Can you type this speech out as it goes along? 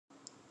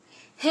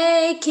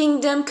Hey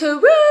Kingdom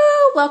Crew!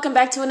 Welcome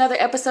back to another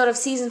episode of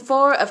season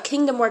 4 of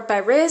Kingdom Work by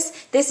Riz.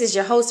 This is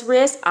your host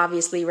Riz,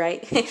 obviously,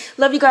 right?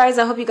 Love you guys.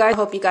 I hope you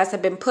guys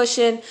have been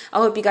pushing. I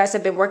hope you guys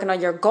have been working on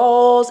your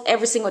goals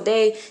every single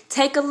day.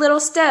 Take a little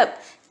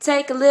step.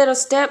 Take a little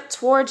step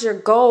towards your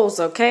goals,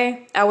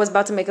 okay? I was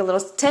about to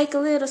take a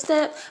little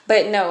step,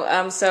 but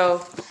no.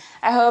 So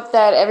I hope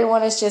that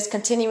everyone is just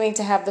continuing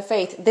to have the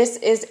faith. This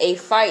is a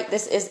fight.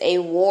 This is a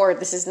war.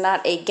 This is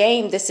not a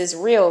game. This is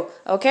real,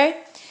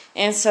 okay?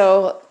 And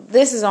so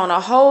this is on a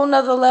whole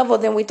nother level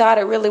than we thought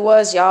it really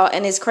was, y'all.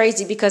 And it's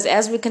crazy because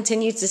as we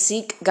continue to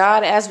seek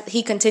God, as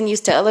he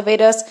continues to elevate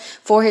us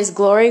for his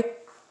glory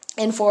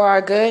and for our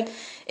good,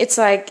 it's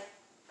like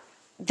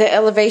the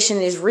elevation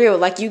is real.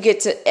 Like you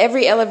get to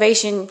every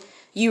elevation,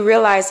 you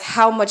realize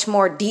how much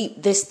more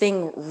deep this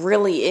thing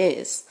really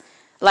is.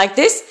 Like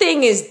this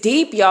thing is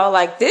deep, y'all.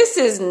 Like this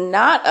is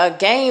not a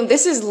game.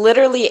 This is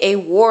literally a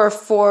war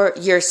for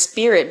your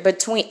spirit,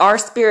 between our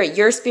spirit,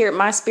 your spirit,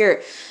 my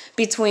spirit,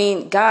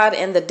 between God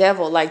and the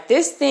devil. Like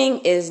this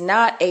thing is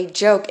not a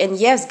joke. And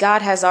yes,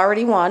 God has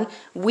already won.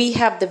 We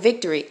have the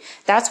victory.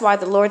 That's why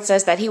the Lord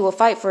says that he will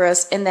fight for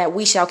us and that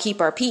we shall keep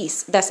our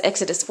peace. That's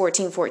Exodus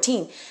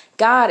 14:14.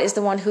 God is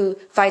the one who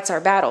fights our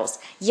battles.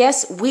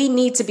 Yes, we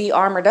need to be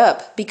armored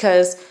up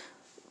because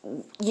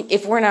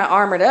if we're not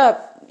armored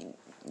up,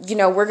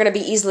 we're going to be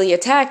easily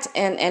attacked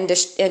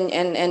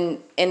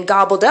and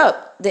gobbled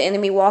up. The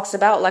enemy walks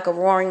about like a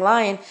roaring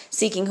lion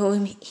seeking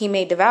whom he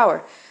may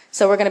devour.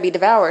 So we're going to be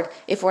devoured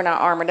if we're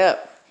not armored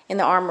up in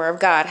the armor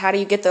of God. How do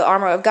you get the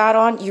armor of God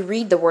on? You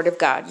read the word of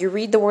God. You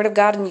read the word of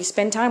God and you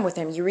spend time with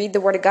him. You read the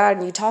word of God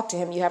and you talk to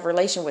him. You have a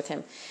relation with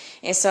him.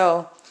 And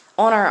so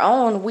on our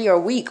own, we are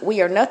weak.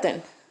 We are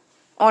nothing.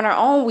 On our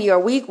own, we are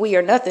weak. We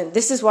are nothing.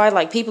 This is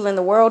why people in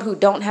the world who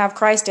don't have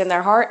Christ in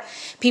their heart,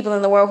 people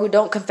in the world who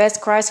don't confess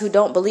Christ, who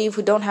don't believe,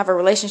 who don't have a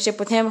relationship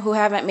with him, who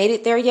haven't made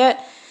it there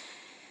yet.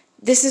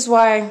 This is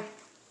why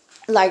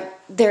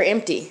they're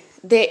empty.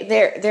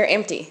 They're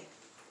empty.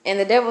 And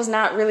the devil's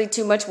not really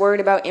too much worried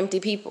about empty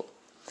people.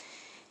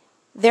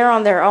 They're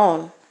on their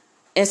own.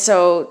 And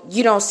so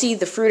you don't see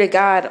the fruit of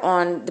God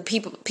on the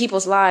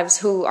people's lives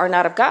who are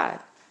not of God.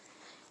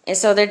 And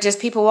so they're just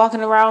people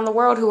walking around the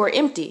world who are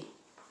empty.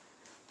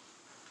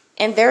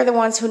 And they're the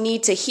ones who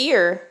need to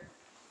hear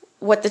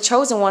what the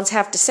chosen ones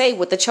have to say,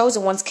 what the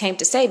chosen ones came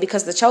to say,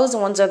 because the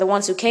chosen ones are the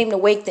ones who came to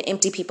wake the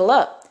empty people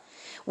up.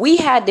 We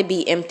had to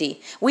be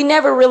empty. We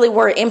never really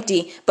were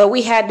empty, but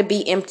we had to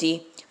be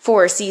empty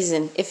for a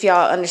season, if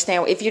y'all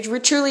understand. If you're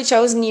truly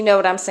chosen, you know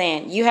what I'm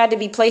saying. You had to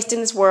be placed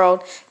in this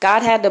world.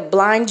 God had to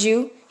blind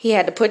you. He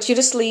had to put you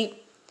to sleep.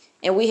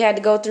 And we had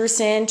to go through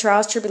sin,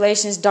 trials,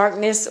 tribulations,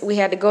 darkness. We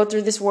had to go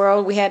through this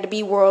world. We had to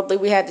be worldly.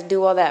 We had to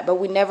do all that. But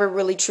we never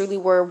really truly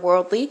were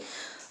worldly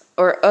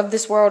or of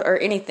this world or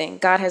anything.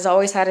 God has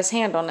always had his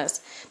hand on us.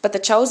 But the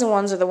chosen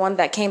ones are the ones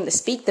that came to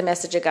speak the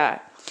message of God.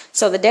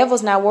 So the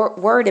devil's now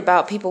worried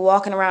about people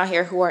walking around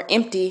here who are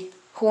empty,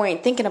 who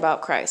ain't thinking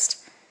about Christ.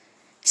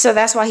 So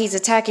that's why he's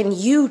attacking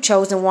you,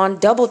 chosen one,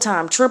 double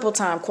time, triple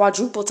time,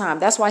 quadruple time.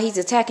 That's why he's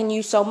attacking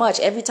you so much.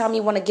 Every time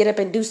you want to get up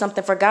and do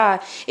something for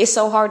God, it's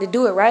so hard to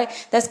do it, right?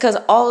 That's because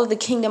all of the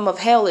kingdom of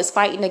hell is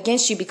fighting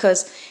against you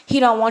because he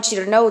don't want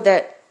you to know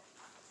that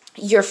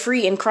you're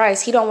free in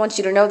Christ. He don't want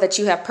you to know that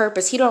you have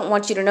purpose. He don't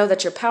want you to know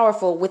that you're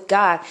powerful with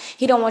God.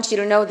 He don't want you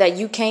to know that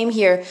you came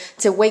here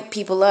to wake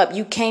people up.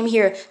 You came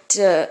here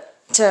to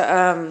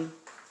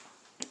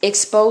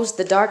expose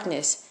the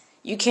darkness.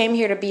 You came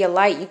here to be a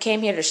light. You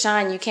came here to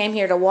shine. You came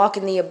here to walk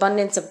in the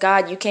abundance of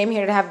God. You came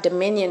here to have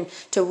dominion,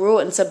 to rule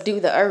and subdue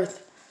the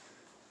earth.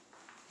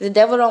 The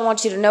devil don't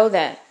want you to know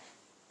that.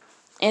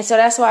 And so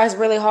that's why it's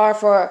really hard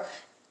for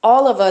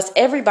all of us,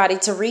 everybody,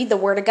 to read the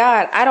word of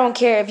God. I don't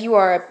care if you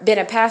are been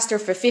a pastor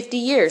for 50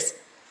 years.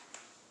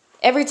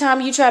 Every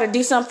time you try to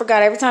do something for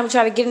God, every time you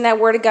try to get in that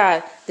word of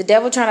God, the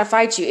devil trying to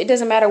fight you. It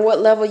doesn't matter what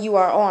level you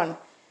are on.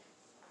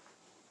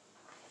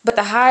 But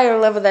the higher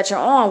level that you're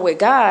on with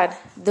God,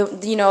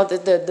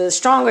 the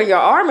stronger your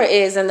armor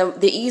is and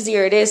the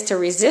easier it is to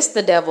resist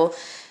the devil.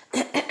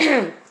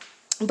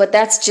 But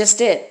that's just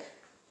it.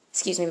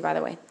 Excuse me, by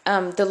the way.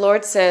 The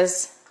Lord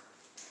says,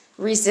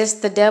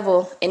 resist the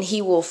devil and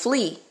he will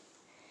flee.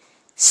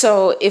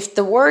 So if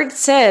the word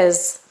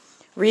says,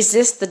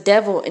 resist the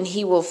devil and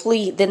he will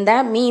flee, then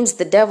that means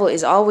the devil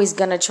is always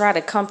going to try to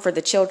come for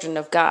the children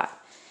of God.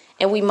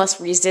 And we must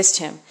resist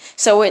him.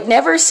 So it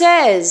never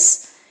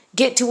says,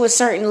 get to a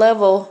certain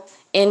level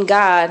in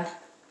God,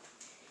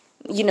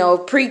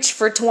 preach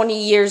for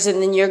 20 years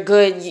and then you're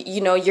good.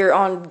 You're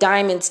on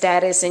diamond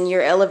status and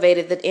you're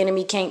elevated. The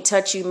enemy can't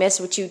touch you, mess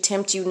with you,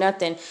 tempt you,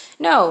 nothing.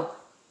 No.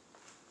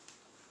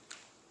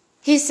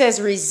 He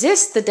says,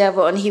 resist the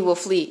devil and he will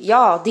flee.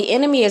 Y'all, the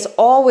enemy is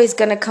always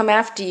going to come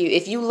after you.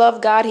 If you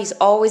love God, he's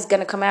always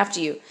going to come after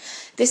you.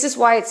 This is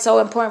why it's so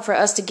important for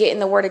us to get in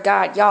the word of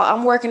God. Y'all,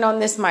 I'm working on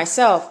this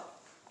myself.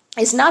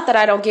 It's not that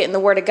I don't get in the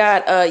word of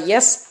God.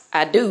 Yes,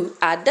 I do.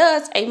 I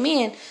does.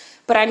 Amen.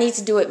 But I need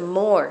to do it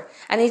more.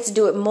 I need to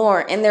do it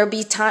more. And there'll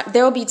be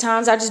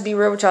times, I'll just be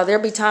real with y'all.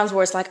 There'll be times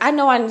where it's like, I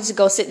know I need to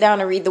go sit down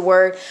and read the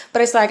word,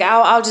 but it's like,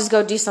 I'll just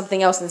go do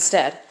something else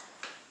instead,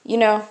 you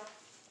know?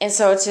 And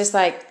so it's just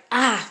like,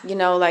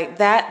 like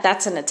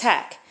that's an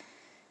attack.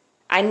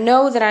 I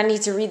know that I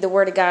need to read the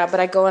word of God,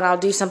 but I go and I'll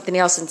do something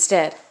else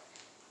instead.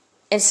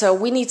 And so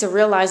we need to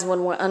realize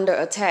when we're under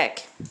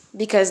attack,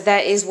 because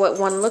that is what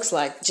one looks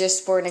like.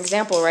 Just for an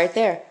example right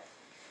there.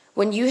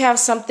 When you have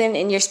something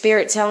in your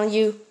spirit telling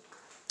you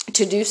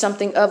to do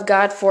something of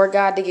God, for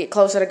God, to get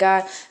closer to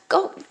God,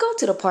 go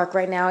to the park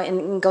right now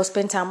and go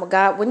spend time with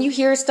God. When you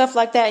hear stuff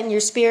like that in your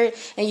spirit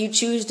and you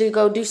choose to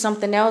go do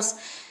something else,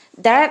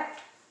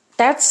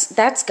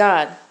 that's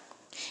God.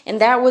 And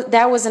that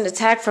was an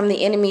attack from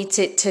the enemy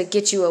to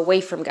get you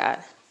away from God.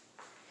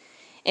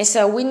 And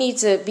so we need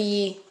to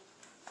be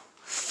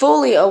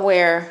fully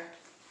aware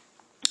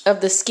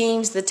of the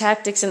schemes, the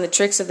tactics, and the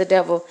tricks of the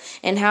devil.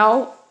 And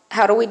how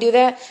do we do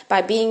that?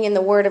 By being in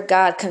the word of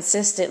God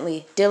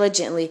consistently,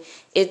 diligently.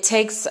 It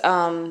takes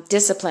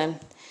discipline.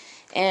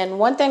 And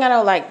one thing I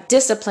know, like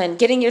discipline,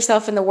 getting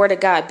yourself in the word of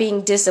God,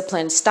 being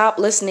disciplined, stop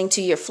listening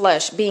to your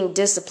flesh, being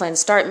disciplined,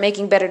 start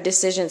making better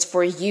decisions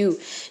for you,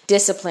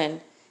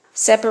 discipline.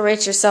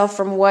 Separate yourself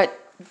from what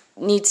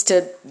needs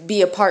to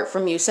be apart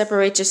from you.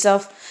 Separate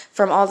yourself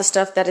from all the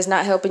stuff that is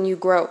not helping you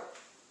grow.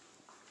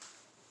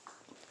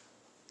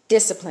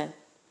 Discipline.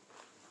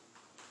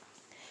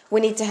 We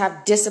need to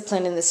have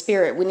discipline in the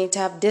spirit. We need to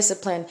have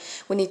discipline.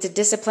 We need to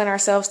discipline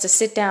ourselves to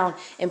sit down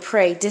and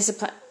pray.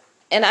 Discipline.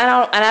 And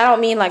I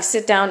don't mean like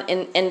sit down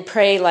and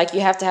pray like you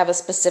have to have a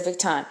specific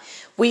time.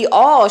 We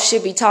all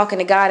should be talking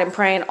to God and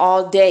praying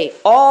all day.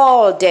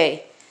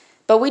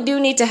 But we do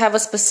need to have a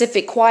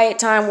specific quiet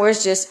time where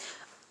it's just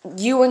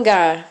you and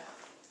God.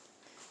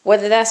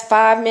 Whether that's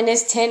 5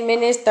 minutes, 10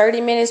 minutes,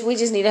 30 minutes, we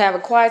just need to have a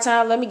quiet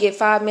time. Let me get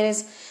 5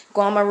 minutes,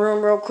 go in my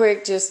room real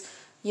quick, just,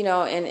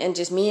 and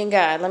just me and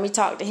God. Let me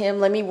talk to him.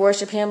 Let me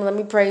worship him. Let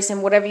me praise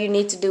him. Whatever you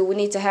need to do, we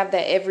need to have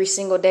that every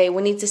single day.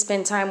 We need to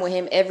spend time with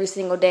him every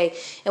single day.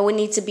 And we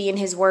need to be in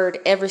his word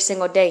every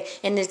single day.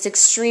 And it's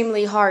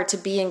extremely hard to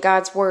be in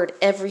God's word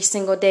every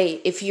single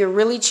day. If you're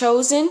really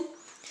chosen,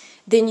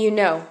 then you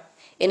know.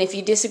 And if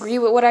you disagree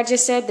with what I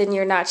just said, then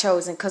you're not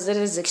chosen, because it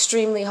is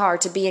extremely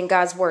hard to be in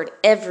God's word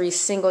every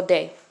single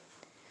day.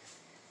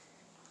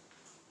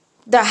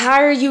 The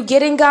higher you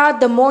get in God,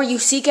 the more you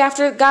seek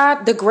after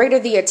God, the greater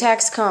the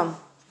attacks come.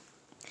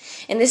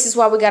 And this is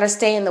why we got to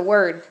stay in the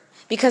word,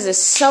 because it's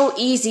so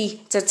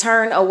easy to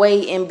turn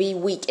away and be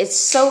weak. It's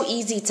so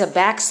easy to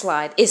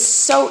backslide. It's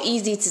so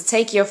easy to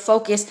take your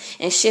focus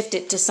and shift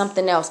it to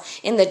something else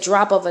in the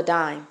drop of a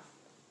dime.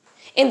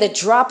 In the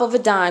drop of a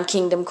dime,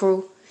 Kingdom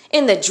Crew.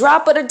 In the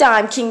drop of the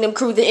dime, Kingdom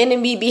Crew, the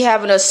enemy be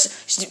having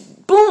us,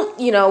 boom,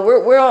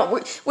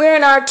 we're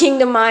in our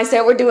kingdom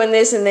mindset, we're doing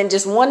this, and then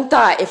just one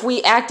thought, if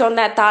we act on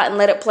that thought and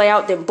let it play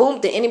out, then boom,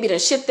 the enemy done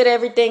shifted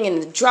everything in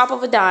the drop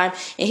of a dime,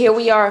 and here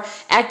we are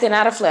acting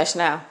out of flesh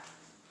now.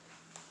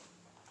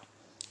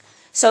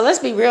 So let's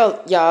be real,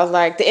 y'all,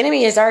 like the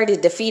enemy is already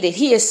defeated.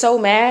 He is so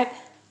mad.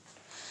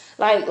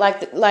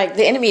 Like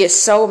the enemy is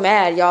so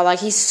mad, y'all. Like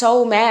he's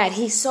so mad,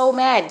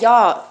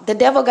 y'all. The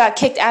devil got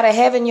kicked out of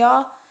heaven,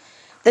 y'all.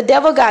 The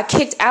devil got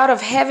kicked out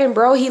of heaven,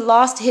 bro. He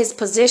lost his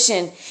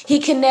position. He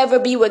can never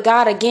be with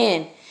God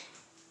again.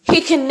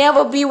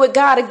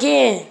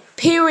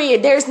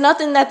 Period. There's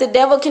nothing that the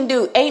devil can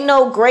do. Ain't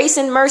no grace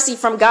and mercy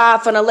from God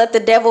for to let the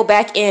devil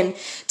back in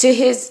to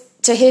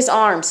his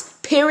arms.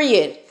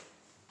 Period.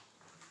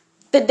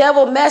 The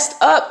devil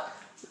messed up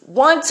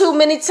one too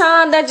many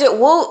times. That just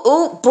whoop,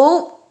 oop,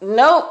 boop.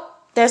 Nope.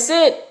 That's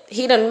it.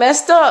 He done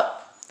messed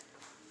up.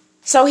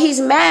 So he's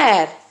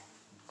mad.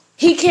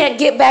 He can't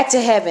get back to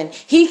heaven.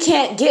 He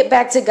can't get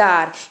back to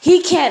God.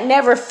 He can't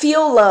never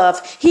feel love.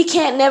 He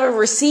can't never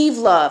receive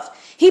love.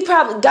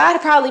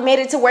 God probably made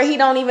it to where he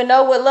don't even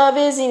know what love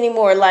is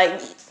anymore.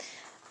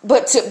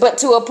 But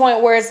to a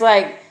point where it's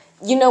like,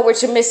 you know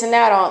what you're missing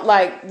out on.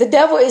 Like the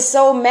devil is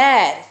so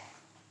mad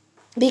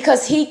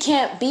because he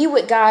can't be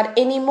with God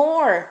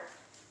anymore.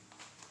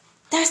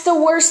 That's the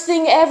worst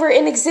thing ever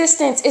in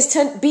existence, is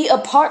to be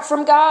apart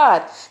from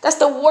God. That's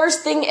the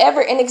worst thing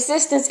ever in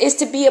existence, is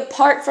to be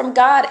apart from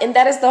God. And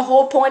that is the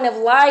whole point of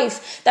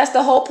life. That's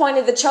the whole point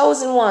of the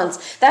chosen ones.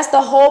 That's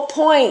the whole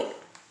point.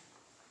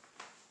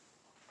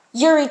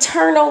 Your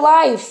eternal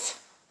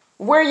life,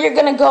 where you're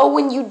going to go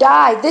when you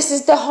die. This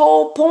is the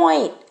whole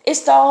point.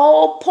 It's the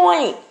whole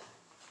point.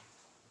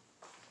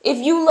 If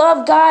you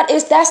love God,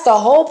 that's the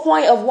whole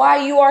point of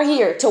why you are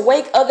here, to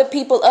wake other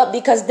people up,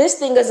 because this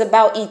thing is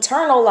about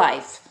eternal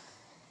life.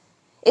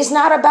 It's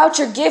not about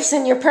your gifts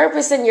and your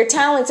purpose and your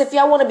talents. If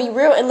y'all want to be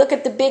real and look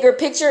at the bigger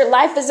picture,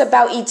 life is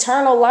about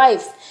eternal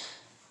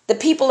life. The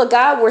people of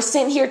God were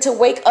sent here to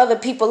wake other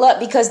people up,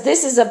 because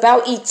this is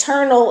about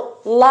eternal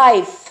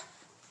life.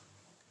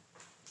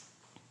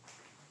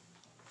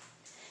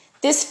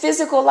 This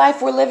physical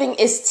life we're living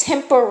is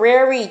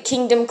temporary,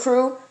 Kingdom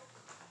Crew.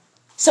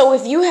 So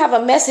if you have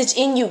a message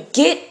in you,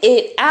 get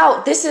it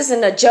out. This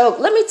isn't a joke.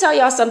 Let me tell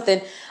y'all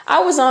something.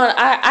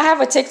 I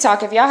have a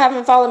TikTok. If y'all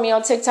haven't followed me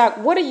on TikTok,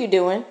 what are you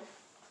doing?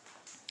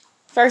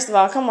 First of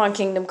all, come on,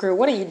 Kingdom Crew.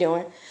 What are you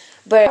doing?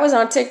 But I was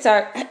on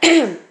TikTok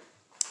and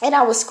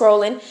I was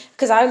scrolling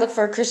because I look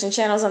for Christian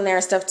channels on there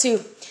and stuff too.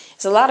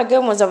 There's a lot of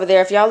good ones over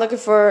there. If y'all looking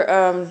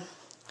for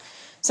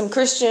some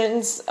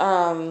Christians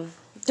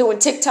doing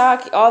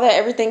TikTok, all that,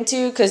 everything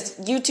too, because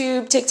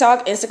YouTube,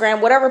 TikTok, Instagram,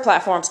 whatever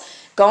platforms,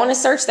 go on and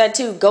search that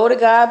too. Go to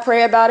God,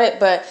 pray about it.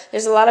 But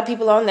there's a lot of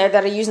people on there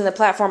that are using the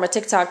platform of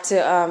TikTok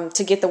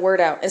to get the word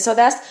out. And so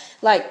that's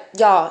like,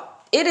 y'all,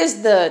 it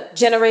is the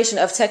generation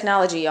of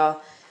technology, y'all.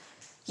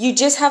 You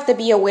just have to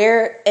be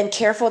aware and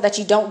careful that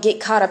you don't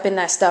get caught up in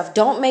that stuff.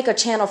 Don't make a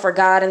channel for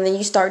God and then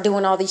you start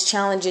doing all these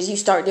challenges. You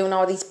start doing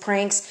all these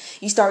pranks.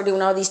 You start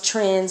doing all these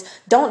trends.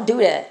 Don't do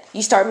that.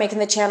 You start making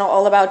the channel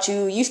all about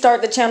you. You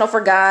start the channel for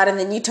God and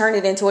then you turn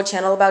it into a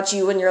channel about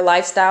you and your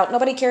lifestyle.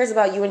 Nobody cares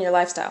about you and your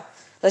lifestyle.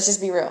 Let's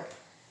just be real.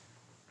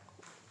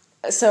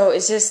 So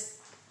it's just,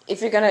 if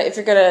you're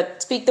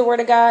gonna speak the word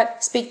of God,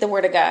 speak the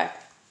word of God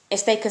and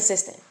stay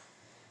consistent.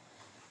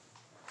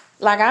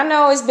 Like, I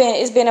know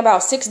it's been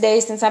about 6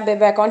 days since I've been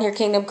back on here,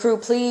 Kingdom Crew.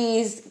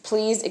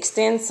 Please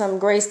extend some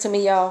grace to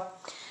me, y'all.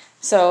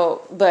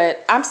 So,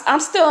 but I'm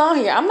still on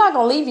here. I'm not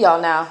gonna leave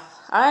y'all now.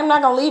 I'm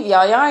not gonna leave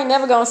y'all. Y'all ain't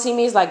never gonna see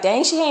me. It's like,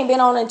 dang, she ain't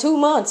been on in 2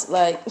 months.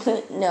 Like,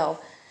 no.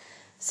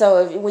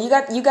 So when you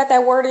got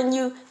that word in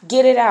you,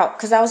 get it out.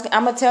 Cause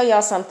I'm gonna tell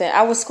y'all something.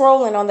 I was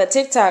scrolling on the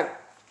TikTok,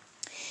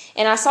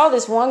 and I saw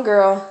this one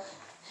girl.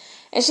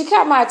 And she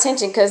caught my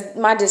attention because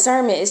my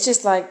discernment is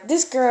just like,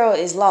 this girl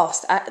is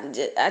lost.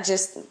 I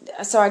just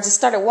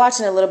started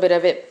watching a little bit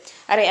of it.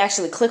 I didn't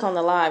actually click on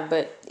the live,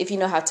 but if you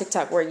know how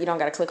TikTok works, you don't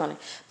got to click on it.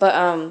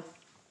 But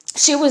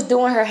she was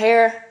doing her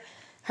hair,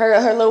 her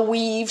little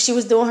weave. She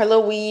was doing her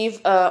little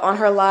weave on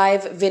her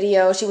live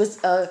video. She was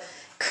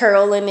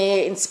curling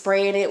it and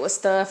spraying it with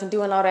stuff and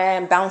doing all that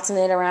and bouncing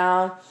it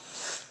around.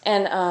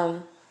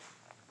 And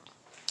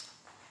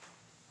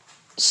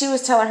she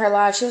was telling her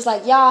live, she was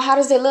like, y'all, how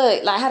does it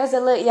look? Like, how does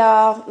it look,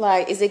 y'all?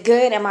 Like, is it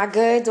good? Am I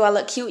good? Do I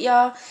look cute,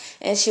 y'all?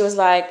 And she was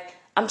like,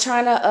 I'm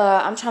trying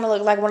to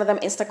look like one of them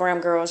Instagram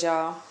girls,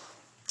 y'all.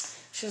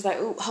 She was like,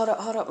 ooh, hold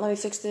up, let me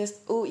fix this.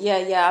 Ooh,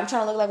 yeah, I'm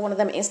trying to look like one of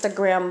them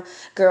Instagram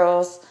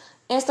girls.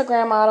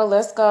 Instagram model,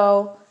 let's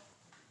go.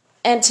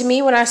 And to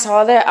me, when I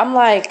saw that, I'm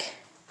like,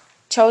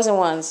 chosen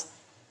ones.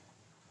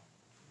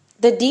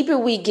 The deeper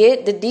we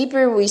get, the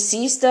deeper we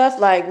see stuff,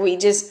 like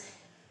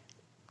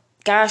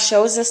God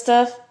shows us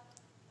stuff.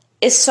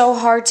 It's so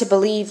hard to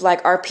believe,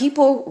 like, are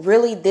people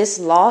really this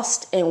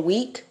lost and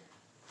weak?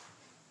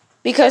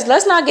 Because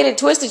let's not get it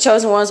twisted,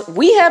 chosen ones.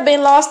 We have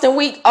been lost and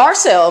weak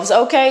ourselves,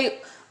 okay?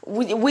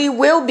 We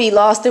will be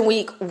lost and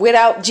weak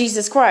without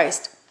Jesus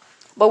Christ.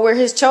 But we're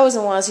his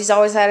chosen ones. He's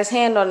always had his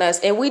hand on us.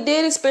 And we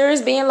did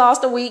experience being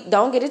lost and weak.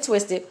 Don't get it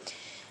twisted.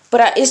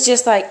 But it's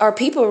just like, are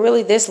people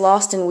really this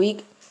lost and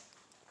weak?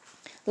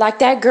 Like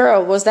that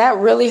girl, was that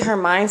really her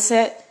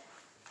mindset?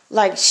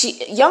 Like,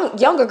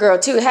 younger girl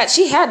too.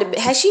 She had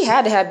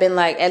to have been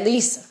like at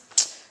least,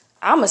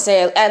 I'm gonna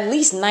say at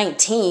least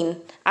 19.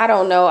 I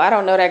don't know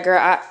that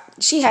girl.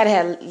 She had to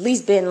have at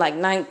least been like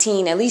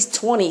 19, at least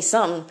 20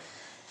 something.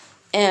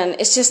 And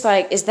it's just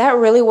like, is that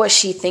really what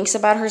she thinks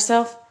about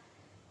herself?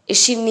 Is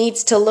she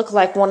needs to look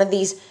like one of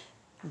these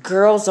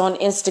girls on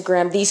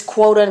Instagram, these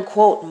quote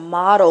unquote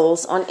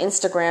models on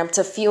Instagram,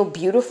 to feel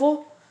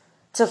beautiful,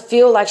 to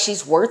feel like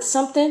she's worth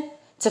something?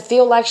 To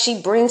feel like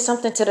she brings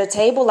something to the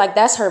table? Like,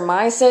 that's her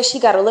mindset. She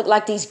got to look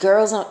like these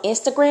girls on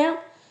Instagram.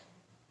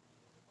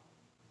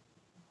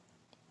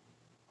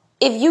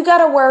 If you got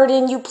a word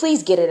in you,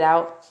 please get it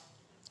out.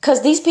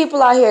 Because these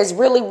people out here is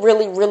really,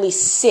 really, really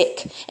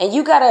sick. And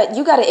you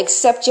gotta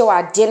accept your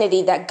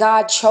identity, that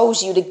God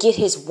chose you to get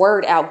his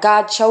word out.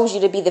 God chose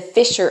you to be the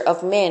fisher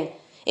of men.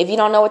 If you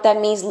don't know what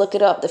that means, look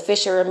it up. The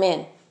fisher of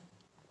men.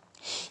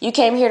 You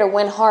came here to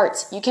win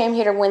hearts. You came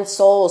here to win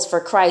souls for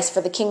Christ,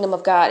 for the kingdom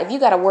of God. If you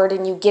got a word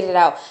in you, get it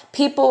out.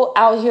 People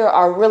out here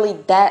are really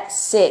that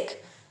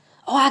sick.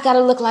 Oh, I got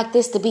to look like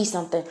this to be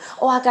something.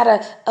 Oh, I got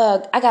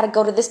to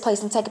go to this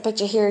place and take a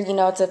picture here,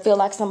 to feel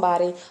like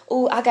somebody.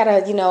 Oh, I got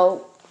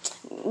to,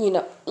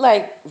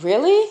 like,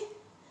 really?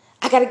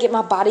 I got to get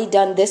my body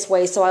done this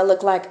way so I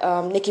look like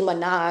Nicki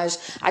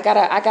Minaj. I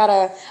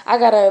gotta,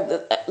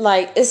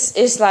 like,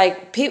 it's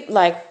like,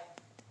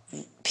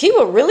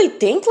 people really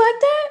think like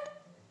that?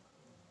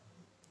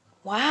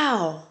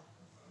 Wow.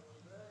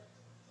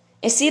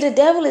 And see, the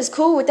devil is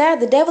cool with that.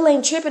 The devil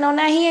ain't tripping on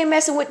that. He ain't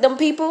messing with them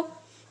people.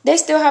 They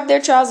still have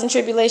their trials and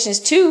tribulations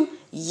too.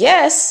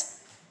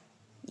 Yes.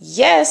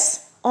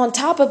 On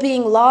top of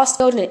being lost,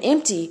 golden, and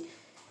empty.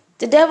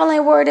 The devil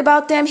ain't worried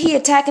about them. He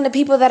attacking the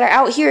people that are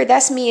out here.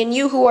 That's me and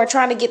you who are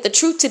trying to get the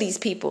truth to these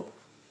people.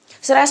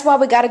 So that's why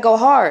we got to go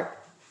hard.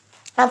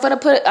 I'm gonna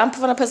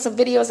put some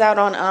videos out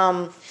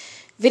on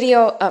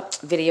video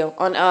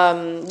on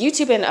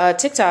YouTube and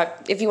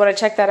TikTok. If you want to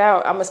check that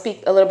out, I'm gonna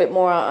speak a little bit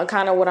more on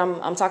kind of what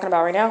I'm talking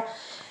about right now.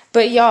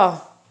 But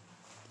y'all,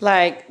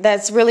 like,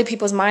 that's really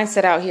people's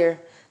mindset out here.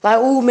 Like,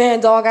 oh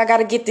man, dog, I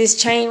gotta get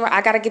this chain.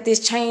 I gotta get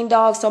this chain,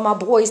 dog, so my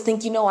boys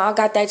think I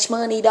got that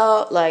money,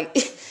 dog. Like,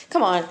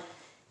 come on.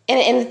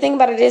 And the thing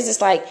about it is,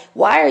 it's like,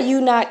 why are you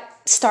not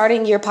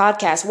starting your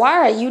podcast? Why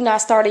are you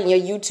not starting your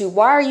YouTube?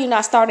 Why are you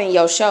not starting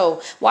your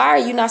show? Why are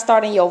you not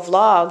starting your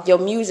vlog, your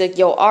music,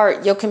 your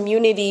art, your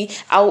community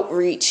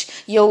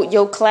outreach,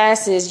 your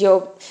classes,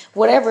 your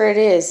whatever it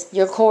is,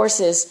 your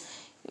courses,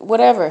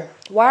 whatever?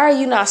 Why are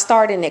you not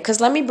starting it? Because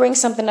let me bring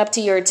something up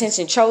to your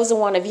attention. Chosen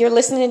one, if you're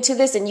listening to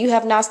this and you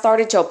have not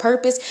started your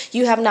purpose,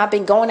 you have not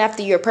been going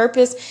after your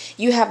purpose,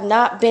 you have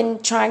not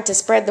been trying to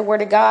spread the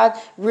word of God,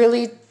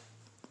 really,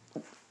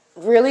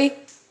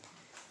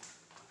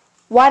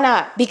 why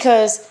not?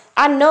 Because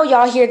I know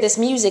y'all hear this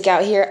music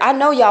out here. I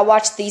know y'all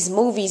watch these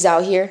movies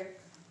out here.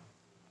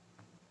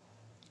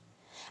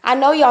 I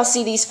know y'all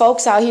see these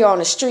folks out here on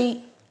the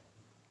street.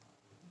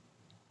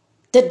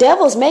 The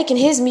devil's making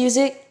his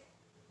music.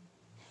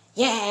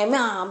 Yeah,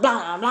 blah,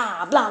 blah,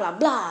 blah, blah, blah,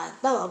 blah,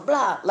 blah,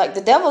 blah. Like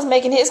the devil's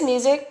making his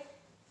music.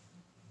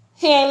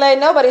 He ain't letting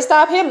nobody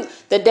stop him.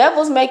 The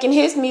devil's making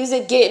his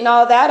music, getting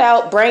all that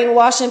out,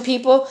 brainwashing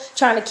people,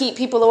 trying to keep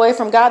people away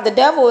from God. The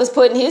devil is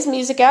putting his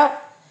music out.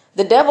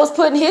 The devil's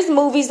putting his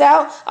movies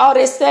out. All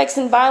this sex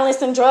and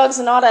violence and drugs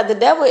and all that. The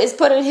devil is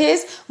putting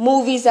his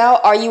movies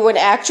out. Are you an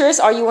actress?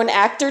 Are you an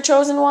actor,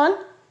 chosen one?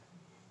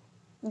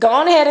 Go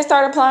on ahead and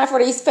start applying for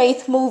these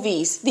faith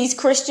movies, these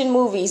Christian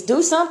movies.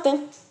 Do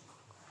something.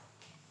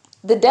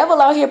 The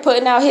devil out here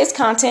putting out his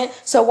content,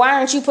 so why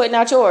aren't you putting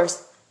out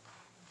yours?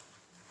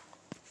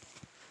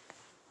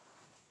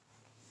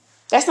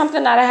 That's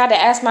something that I had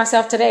to ask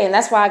myself today, and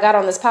that's why I got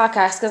on this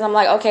podcast, because I'm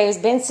like, okay, it's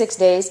been 6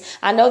 days.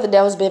 I know the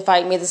devil's been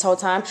fighting me this whole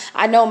time.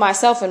 I know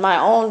myself and my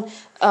own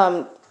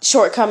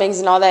shortcomings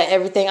and all that,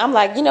 everything. I'm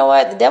like, you know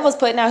what? The devil's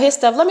putting out his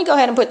stuff. Let me go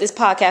ahead and put this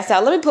podcast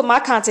out. Let me put my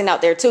content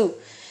out there too.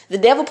 The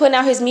devil putting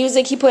out his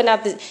music. He putting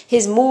out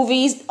his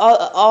movies,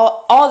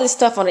 all this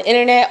stuff on the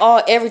internet,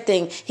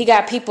 everything. He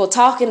got people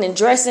talking and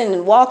dressing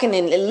and walking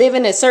and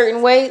living a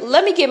certain way.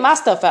 Let me get my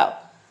stuff out.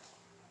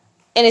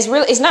 And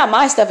it's not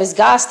my stuff, it's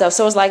God's stuff.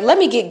 So it's like, let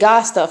me get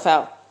God's stuff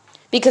out.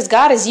 Because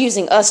God is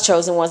using us,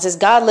 chosen ones. It's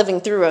God living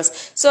through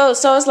us. So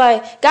it's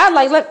like,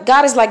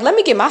 God is like, let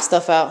me get my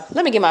stuff out.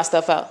 Let me get my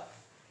stuff out.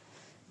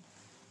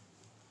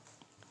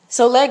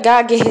 So let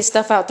God get his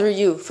stuff out through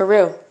you, for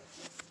real.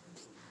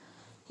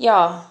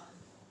 Y'all,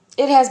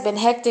 it has been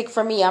hectic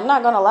for me. I'm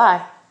not going to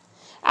lie.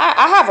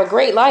 I have a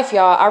great life,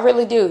 y'all. I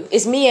really do.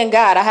 It's me and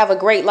God. I have a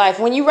great life.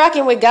 When you're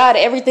rocking with God,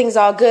 everything's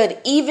all good.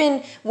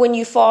 Even when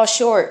you fall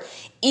short,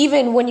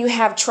 even when you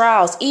have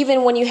trials,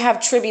 even when you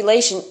have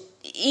tribulation,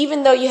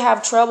 even though you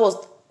have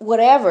troubles,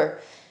 whatever.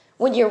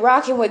 When you're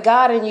rocking with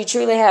God and you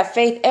truly have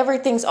faith,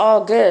 everything's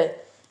all good.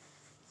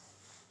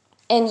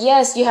 And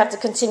yes, you have to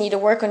continue to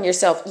work on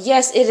yourself.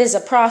 Yes, it is a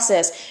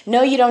process.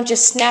 No, you don't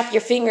just snap your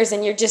fingers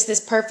and you're just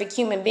this perfect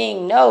human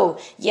being. No.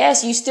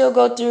 Yes, you still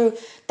go through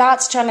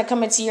thoughts trying to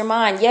come into your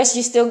mind. Yes,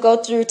 you still go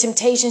through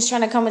temptations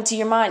trying to come into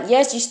your mind.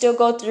 Yes, you still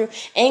go through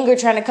anger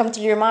trying to come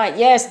through your mind.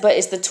 Yes, but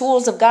it's the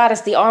tools of God.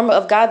 It's the armor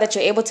of God that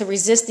you're able to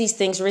resist these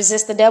things.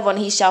 Resist the devil and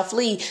he shall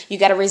flee. You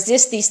got to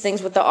resist these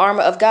things with the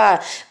armor of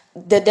God.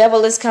 The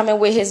devil is coming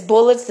with his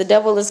bullets. The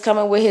devil is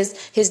coming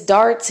with his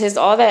darts, his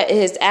all that,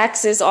 his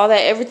axes, all that,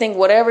 everything,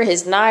 whatever,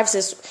 his knives,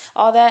 his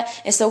all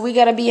that. And so we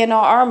got to be in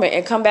our armor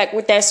and come back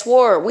with that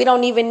sword. We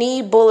don't even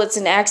need bullets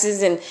and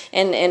axes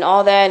and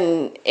all that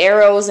and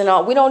arrows and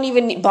all. We don't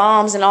even need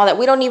bombs and all that.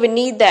 We don't even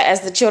need that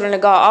as the children of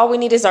God. All we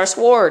need is our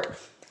sword,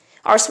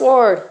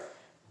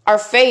 our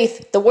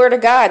faith, the word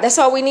of God. That's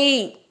all we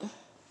need.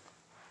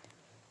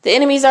 The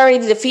enemy's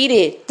already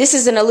defeated. This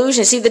is an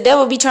illusion. See, the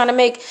devil be trying to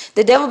make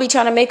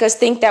us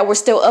think that we're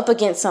still up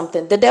against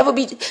something. Let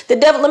me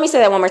say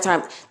that one more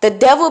time. The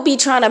devil be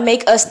trying to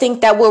make us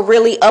think that we're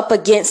really up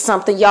against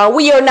something, y'all.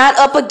 We are not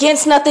up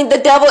against nothing. The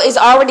devil is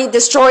already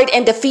destroyed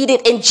and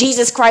defeated in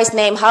Jesus Christ's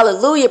name.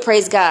 Hallelujah.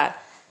 Praise God.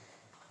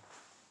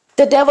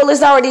 The devil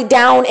is already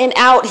down and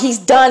out. He's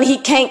done. He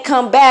can't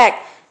come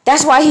back.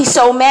 That's why he's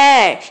so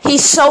mad.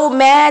 He's so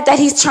mad that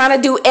he's trying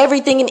to do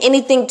everything and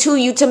anything to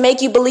you to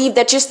make you believe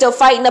that you're still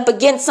fighting up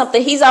against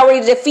something. He's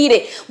already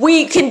defeated.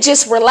 We can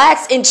just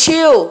relax and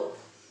chill.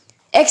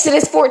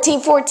 Exodus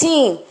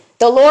 14:14.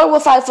 The Lord will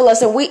fight for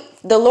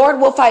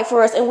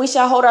us and we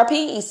shall hold our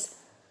peace.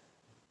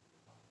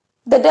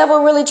 The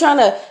devil really trying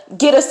to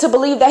get us to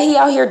believe that he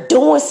out here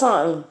doing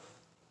something.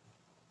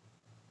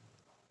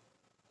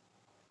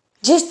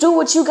 Just do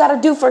what you got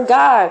to do for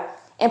God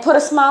and put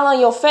a smile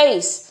on your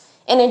face.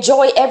 And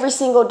enjoy every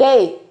single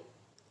day.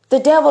 The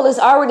devil is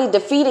already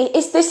defeated.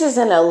 This is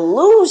an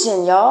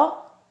illusion,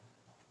 y'all.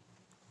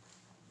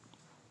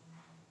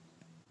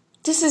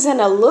 This is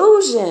an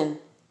illusion.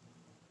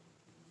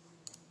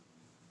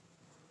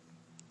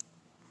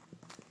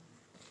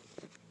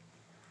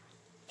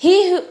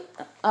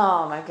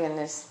 Oh my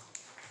goodness.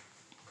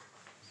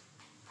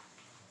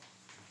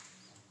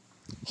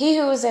 He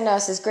who is in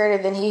us is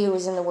greater than he who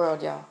is in the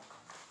world, y'all.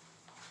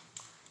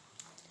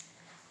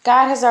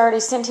 God has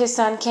already sent his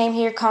son, came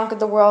here, conquered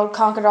the world,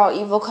 conquered all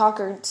evil,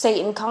 conquered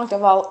Satan,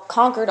 conquered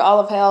all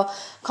of hell,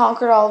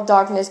 conquered all of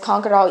darkness,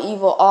 conquered all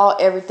evil,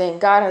 everything.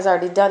 God has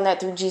already done that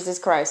through Jesus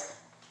Christ.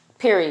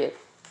 Period.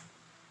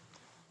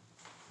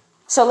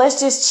 So let's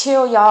just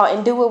chill, y'all,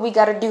 and do what we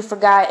got to do for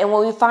God. And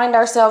when we find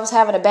ourselves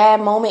having a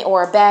bad moment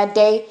or a bad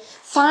day,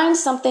 find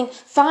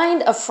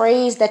a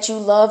phrase that you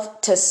love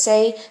to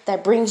say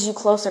that brings you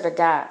closer to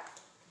God.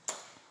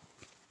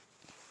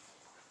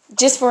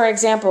 Just for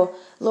example,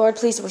 Lord,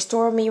 please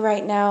restore me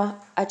right now.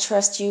 I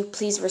trust you.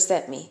 Please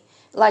reset me.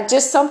 Like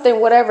just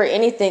something, whatever,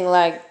 anything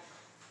like,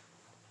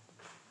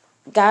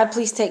 God,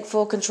 please take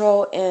full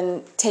control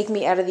and take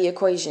me out of the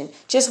equation.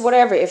 Just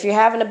whatever. If you're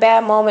having a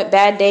bad moment,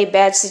 bad day,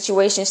 bad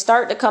situation,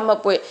 start to come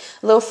up with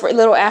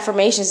little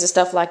affirmations and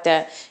stuff like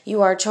that.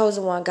 You are a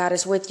chosen one. God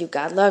is with you.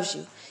 God loves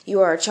you. You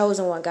are a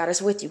chosen one. God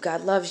is with you.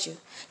 God loves you.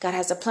 God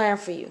has a plan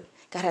for you.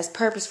 God has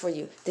purpose for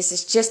you. This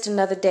is just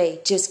another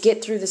day. Just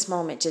get through this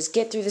moment. Just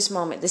get through this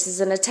moment. This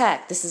is an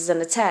attack. This is an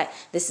attack.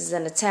 This is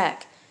an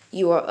attack.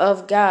 You are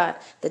of God.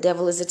 The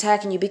devil is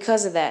attacking you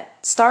because of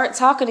that. Start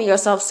talking to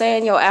yourself,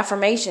 saying your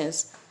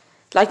affirmations.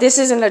 Like this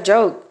isn't a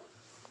joke.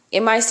 It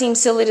might seem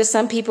silly to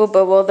some people,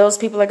 but well, those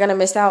people are going to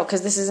miss out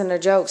because this isn't a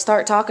joke.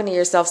 Start talking to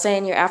yourself,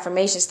 saying your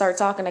affirmations. Start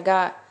talking to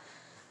God.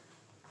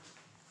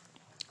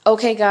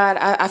 Okay, God,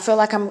 I feel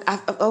like I'm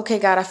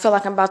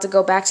about to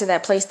go back to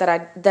that place that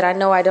I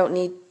know I don't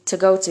need to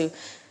go to.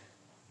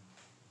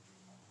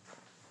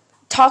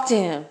 Talk to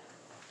him.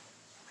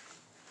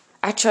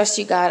 I trust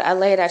you, God. I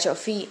lay it at your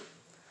feet.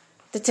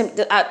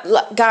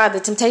 God,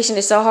 the temptation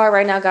is so hard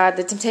right now, God.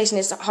 The temptation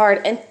is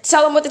hard. And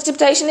tell him what the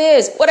temptation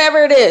is,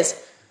 whatever it is.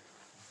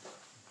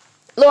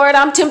 Lord,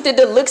 I'm tempted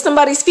to lick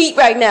somebody's feet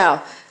right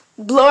now.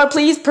 Lord,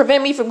 please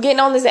prevent me from getting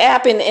on this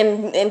app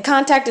and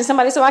contacting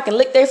somebody so I can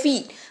lick their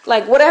feet.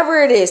 Like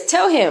whatever it is,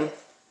 tell him.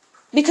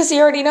 Because he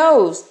already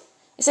knows.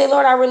 And say,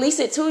 Lord, I release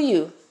it to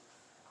you.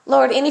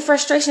 Lord, any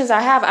frustrations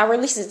I have, I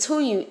release it to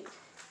you.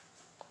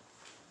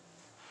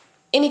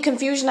 Any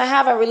confusion I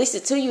have, I release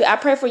it to you. I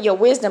pray for your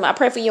wisdom. I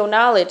pray for your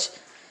knowledge.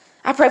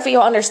 I pray for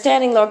your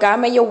understanding, Lord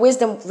God. May your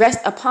wisdom rest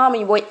upon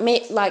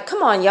me. Like,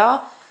 come on,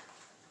 y'all.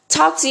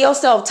 Talk to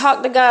yourself.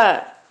 Talk to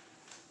God.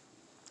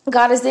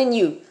 God is in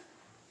you.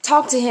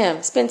 Talk to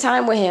him. Spend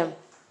time with him.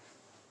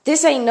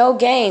 This ain't no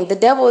game. The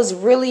devil is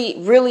really,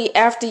 really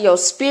after your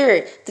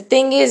spirit. The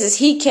thing is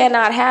he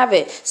cannot have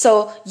it.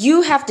 So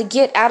you have to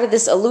get out of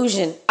this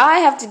illusion. I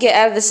have to get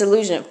out of this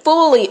illusion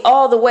fully,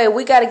 all the way.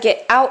 We got to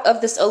get out of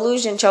this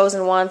illusion,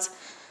 chosen ones.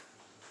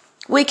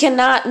 We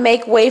cannot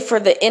make way for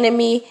the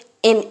enemy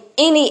in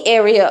any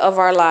area of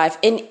our life,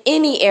 in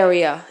any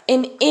area.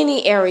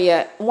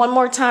 One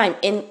more time,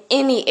 in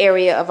any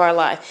area of our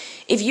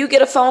life. If you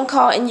get a phone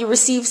call and you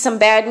receive some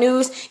bad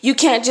news, you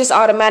can't just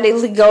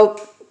automatically go,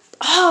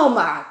 oh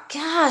my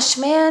gosh,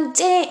 man,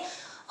 dang.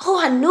 Oh,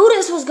 I knew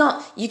this was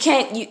going. You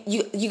can't,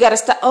 you got to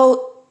stop.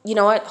 Oh, you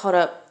know what? Hold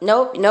up.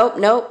 Nope.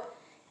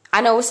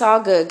 I know it's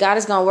all good. God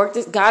is going to work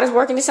this. God is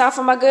working this out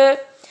for my good.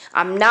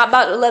 I'm not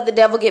about to let the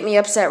devil get me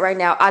upset right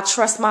now. I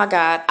trust my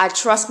God. I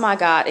trust my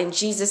God in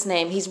Jesus'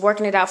 name. He's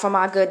working it out for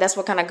my good. That's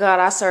what kind of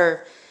God I serve.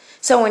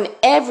 So in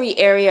every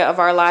area of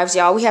our lives,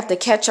 y'all, we have to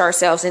catch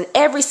ourselves. In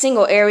every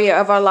single area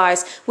of our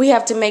lives, we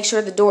have to make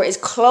sure the door is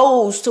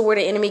closed to where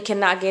the enemy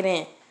cannot get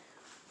in.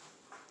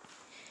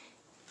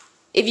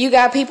 If you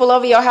got people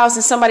over your house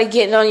and somebody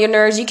getting on your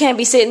nerves, you can't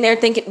be sitting there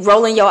thinking,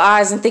 rolling your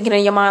eyes and thinking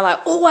in your mind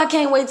like, oh, I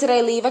can't wait till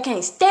they leave. I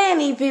can't stand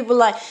these people.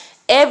 Like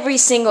every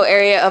single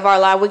area of our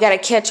life, we got to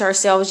catch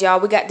ourselves, y'all.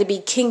 We got to be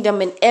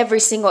kingdom in every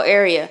single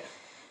area,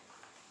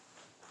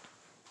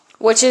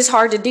 which is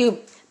hard to do,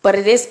 but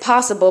it is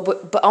possible,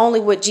 but only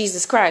with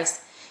Jesus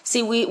Christ.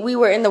 See, we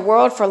were in the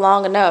world for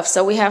long enough,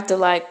 so we have to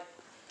like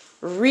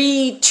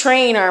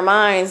retrain our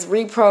minds,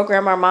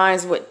 reprogram our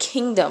minds with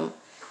kingdom.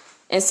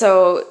 And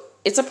so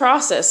it's a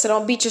process, so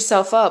don't beat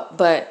yourself up,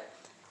 but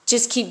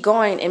just keep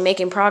going and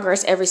making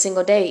progress every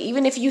single day.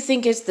 Even if you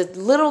think it's the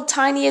little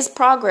tiniest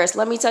progress,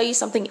 let me tell you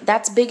something,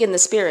 that's big in the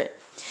spirit.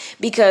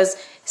 Because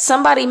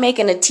somebody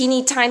making a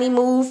teeny tiny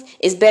move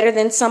is better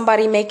than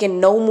somebody making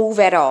no move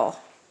at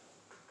all.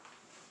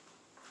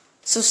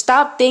 So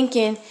stop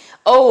thinking,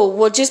 oh,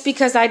 well, just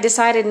because I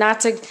decided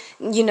not to,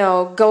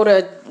 go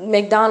to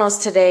McDonald's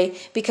today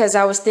because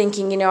I was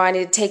thinking, I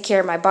need to take care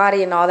of my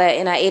body and all that,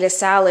 and I ate a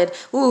salad.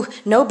 Ooh,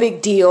 no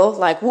big deal.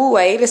 Like, ooh,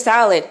 I ate a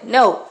salad.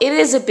 No, it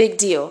is a big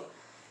deal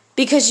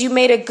because you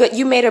made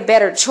a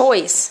better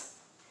choice.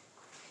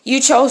 You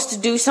chose to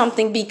do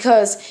something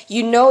because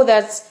you know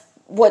that's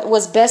what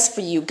was best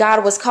for you.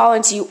 God was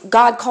calling to you.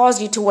 God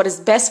calls you to what is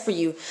best for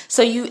you.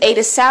 So you ate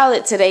a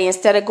salad today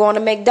instead of going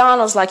to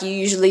McDonald's like you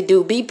usually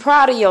do. Be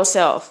proud of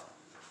yourself.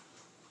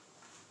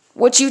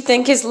 What you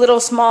think is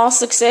little small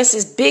success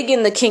is big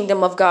in the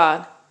kingdom of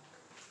God.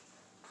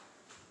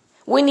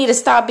 We need to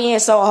stop being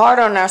so hard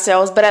on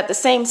ourselves, but at the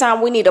same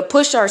time, we need to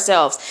push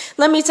ourselves.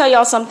 Let me tell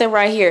y'all something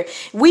right here.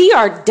 We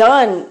are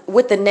done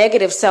with the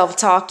negative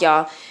self-talk,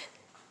 y'all.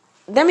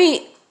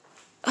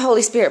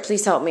 Holy Spirit,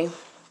 please help me.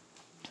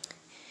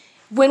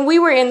 When we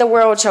were in the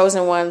world,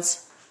 chosen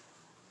ones,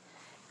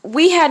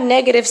 we had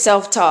negative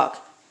self-talk.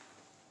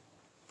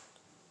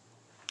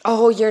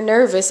 Oh, you're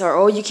nervous, or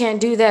oh, you can't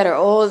do that, or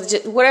oh,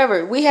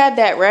 whatever. We had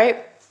that,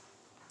 right?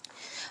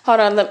 Hold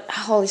on,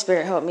 Holy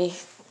Spirit, help me.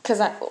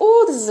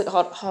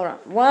 hold on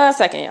 1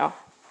 second, y'all.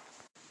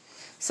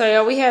 So,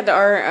 y'all, we had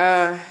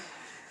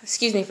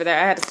excuse me for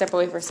that. I had to step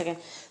away for a second.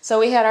 So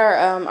we had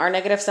our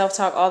negative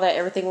self-talk, all that,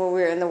 everything when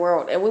we were in the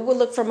world. And we would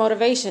look for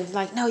motivation.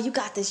 Like, no, you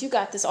got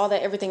this, all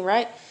that, everything,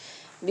 right?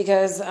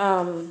 Because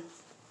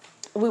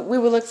we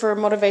would look for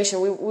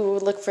motivation. We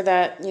would look for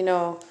that,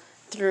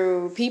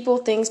 through people,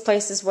 things,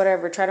 places,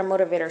 whatever. Try to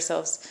motivate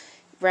ourselves,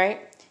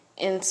 right?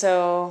 And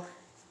so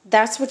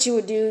that's what you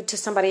would do to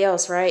somebody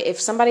else, right?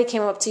 If somebody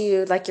came up to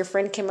you, like your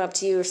friend came up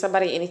to you or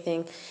somebody,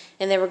 anything,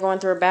 and they were going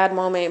through a bad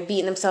moment,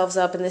 beating themselves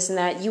up and this and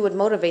that, you would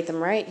motivate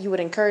them, right? You would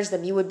encourage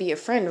them. You would be a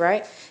friend,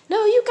 right?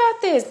 No, you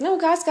got this. No,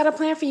 God's got a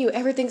plan for you.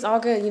 Everything's all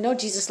good.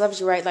 Jesus loves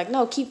you, right? Like,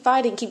 no, keep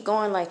fighting, keep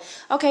going. Like,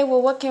 okay,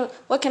 well, what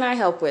can I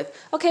help with?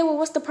 Okay, well,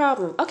 what's the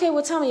problem? Okay,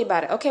 well, tell me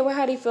about it. Okay, well,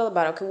 how do you feel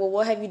about it? Okay, well,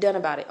 what have you done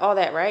about it? All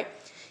that, right?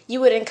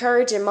 You would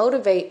encourage and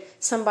motivate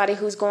somebody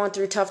who's going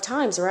through tough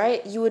times,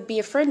 right? You would be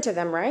a friend to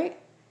them, right?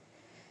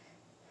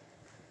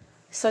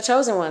 So,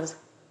 chosen ones,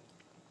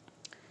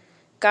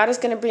 God is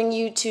going to bring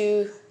you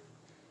to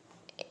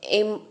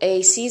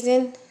a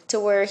season to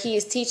where He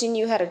is teaching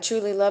you how to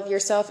truly love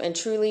yourself and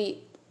truly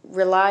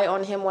rely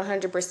on Him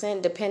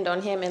 100%, depend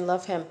on Him and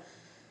love Him.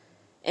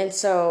 And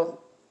so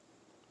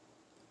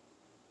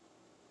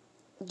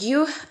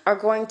you are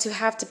going to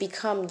have to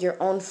become your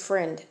own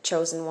friend,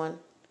 chosen one.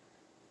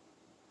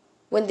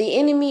 When the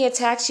enemy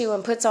attacks you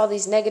and puts all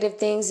these negative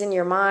things in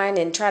your mind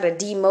and try to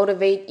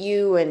demotivate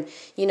you and,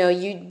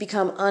 you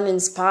become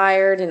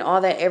uninspired and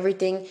all that,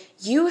 everything,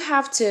 you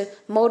have to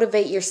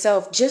motivate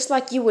yourself just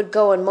like you would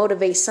go and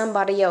motivate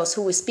somebody else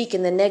who is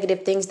speaking the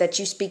negative things that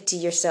you speak to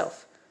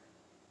yourself.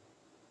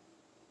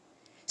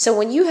 So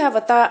when you have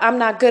a thought, I'm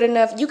not good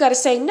enough, you got to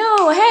say,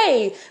 no,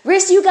 hey,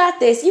 Riss, you got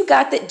this. You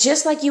got that.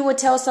 Just like you would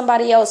tell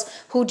somebody else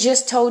who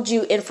just told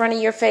you in front of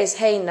your face,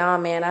 hey, nah,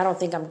 man, I don't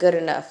think I'm good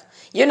enough.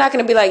 You're not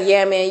going to be like,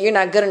 yeah, man, you're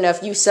not good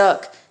enough. You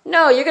suck.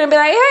 No, you're going to be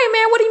like, hey,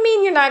 man, what do you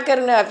mean you're not good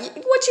enough?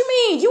 What you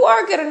mean? You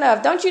are good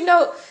enough. Don't you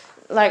know?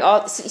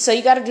 So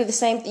you got to do the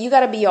same. You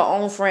got to be your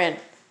own friend.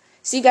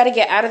 So you got to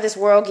get out of this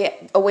world,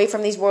 get away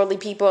from these worldly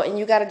people, and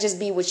you got to just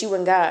be with you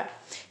and God.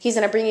 He's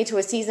going to bring you to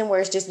a season where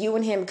it's just you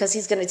and Him because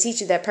He's going to teach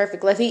you that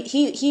perfect love.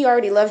 He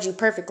already loves you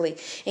perfectly,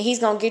 and He's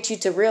going to get you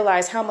to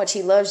realize how much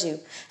He loves you,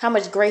 how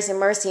much grace and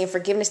mercy and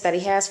forgiveness that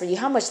He has for you,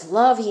 how much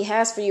love He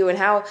has for you, and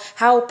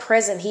how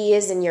present He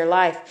is in your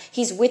life.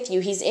 He's with you.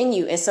 He's in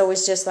you. And so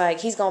it's just like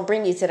He's going to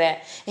bring you to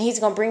that, and He's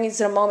going to bring you to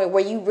the moment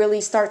where you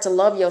really start to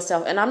love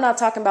yourself. And I'm not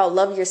talking about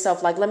love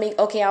yourself like,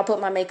 I'll put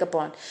my makeup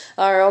on,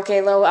 or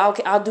okay,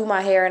 I'll do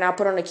my hair and I'll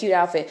put on a cute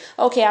outfit.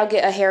 Okay, I'll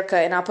get a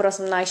haircut and I'll put on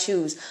some nice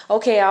shoes.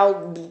 Okay,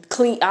 I'll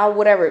clean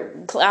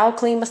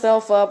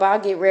myself up. I'll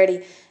get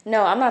ready.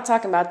 No, I'm not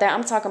talking about that.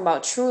 I'm talking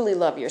about truly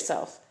love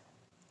yourself.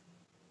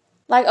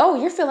 Like,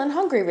 oh, you're feeling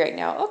hungry right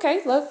now.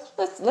 Okay, look,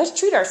 let's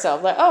treat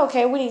ourselves. Like, oh,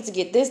 okay, we need to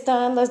get this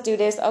done. Let's do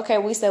this. Okay,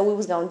 we said we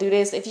was going to do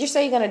this. If you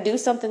say you're going to do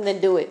something,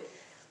 then do it.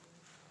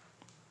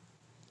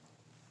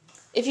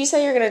 If you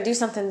say you're going to do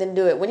something, then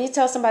do it. When you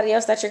tell somebody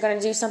else that you're going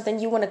to do something,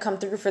 you want to come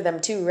through for them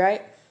too,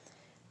 right?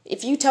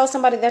 If you tell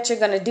somebody that you're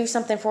going to do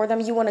something for them,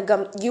 you want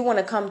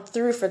to come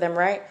through for them,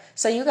 right?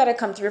 So you got to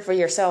come through for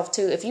yourself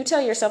too. If you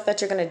tell yourself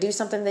that you're going to do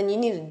something, then you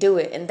need to do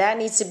it. And that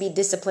needs to be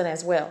discipline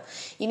as well.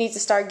 You need to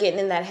start getting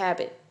in that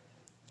habit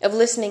of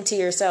listening to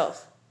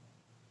yourself.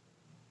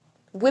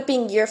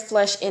 Whipping your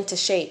flesh into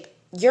shape.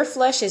 Your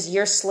flesh is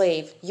your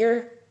slave.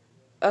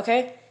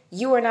 Okay?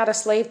 You are not a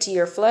slave to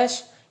your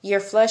flesh. Your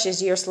flesh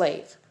is your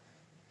slave.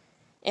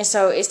 And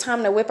so it's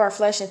time to whip our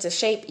flesh into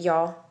shape,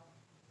 y'all.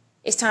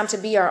 It's time to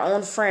be our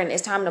own friend.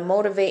 It's time to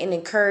motivate and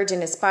encourage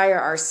and inspire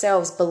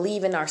ourselves,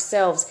 believe in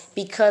ourselves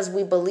because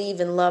we believe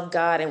and love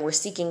God and we're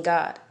seeking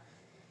God.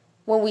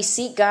 When we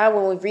seek God,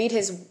 when we read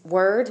His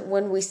word,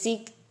 when we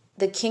seek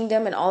the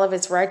kingdom and all of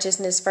its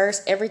righteousness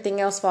first, everything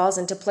else falls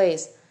into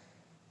place.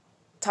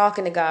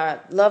 Talking to God,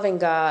 loving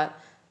God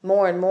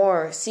more and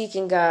more,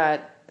 seeking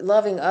God,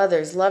 loving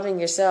others, loving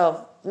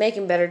yourself,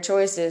 making better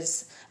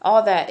choices.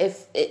 All that,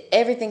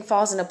 everything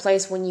falls into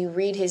place when you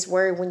read His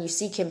word, when you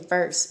seek Him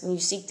first, when you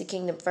seek the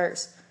kingdom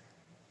first.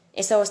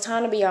 And so it's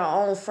time to be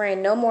our own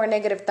friend. No more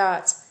negative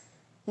thoughts.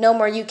 No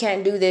more you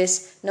can't do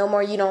this. No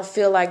more you don't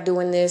feel like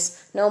doing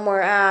this. No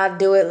more I'll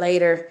do it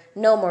later.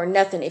 No more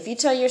nothing. If you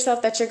tell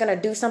yourself that you're going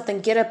to do something,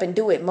 get up and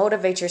do it.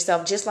 Motivate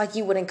yourself just like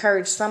you would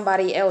encourage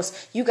somebody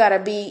else. You got to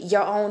be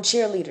your own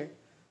cheerleader.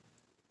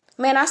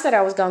 Man, I said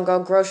I was going to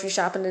go grocery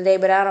shopping today,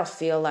 but I don't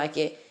feel like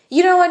it.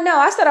 You know what? No,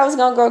 I said I was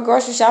going to go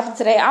grocery shopping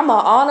today. I'm going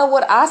to honor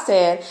what I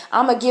said.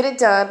 I'm going to get it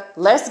done.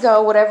 Let's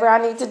go. Whatever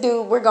I need to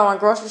do, we're going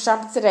grocery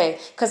shopping today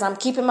because I'm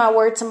keeping my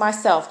word to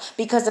myself.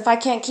 Because if I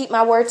can't keep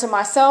my word to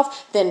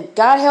myself, then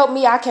God help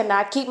me, I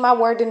cannot keep my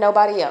word to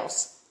nobody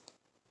else.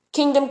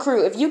 Kingdom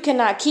crew, if you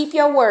cannot keep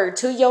your word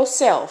to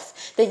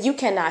yourself, then you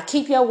cannot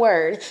keep your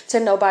word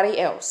to nobody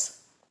else.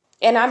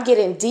 And I'm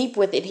getting deep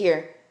with it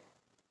here.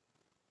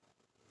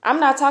 I'm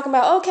not talking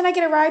about, oh, can I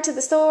get a ride to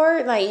the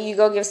store? Like you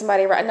go give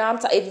somebody a ride. No,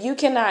 if you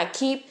cannot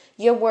keep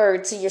your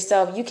word to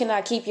yourself, you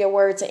cannot keep your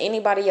word to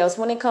anybody else.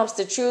 When it comes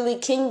to truly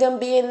kingdom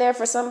being there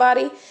for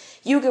somebody,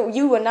 You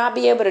will not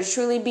be able to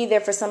truly be there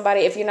for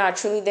somebody if you're not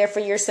truly there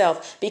for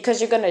yourself, because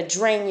you're going to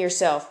drain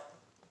yourself.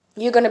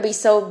 You're going to be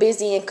so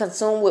busy and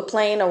consumed with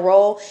playing a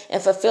role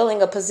and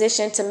fulfilling a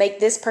position to make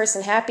this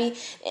person happy.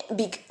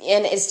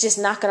 And it's just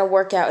not going to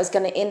work out. It's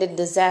going to end in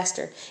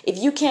disaster. If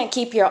you can't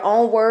keep your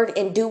own word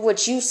and do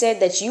what you said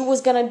that you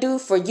was going to do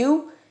for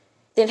you,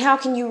 then how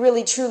can you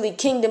really truly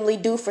kingdomly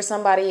do for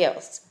somebody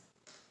else?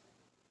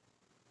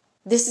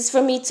 This is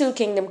for me too,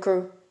 Kingdom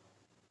Crew.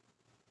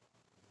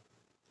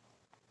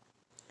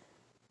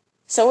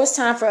 So it's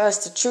time for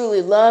us to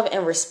truly love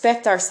and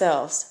respect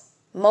ourselves,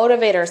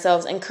 motivate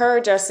ourselves,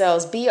 encourage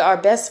ourselves, be our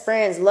best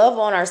friends, love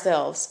on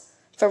ourselves.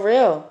 For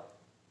real.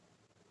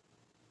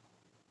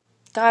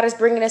 God is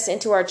bringing us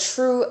into our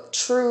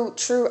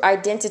true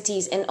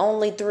identities, and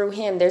only through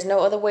Him. There's no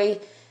other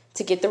way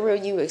to get the real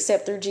you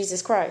except through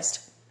Jesus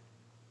Christ.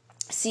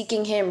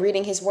 Seeking Him,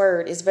 reading His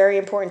word. It's very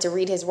important to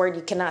read His word.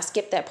 You cannot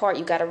skip that part.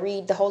 You got to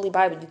read the Holy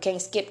Bible. You can't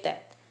skip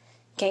that.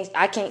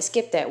 I can't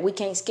skip that. We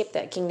can't skip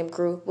that, Kingdom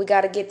Crew. We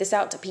got to get this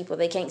out to people.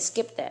 They can't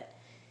skip that.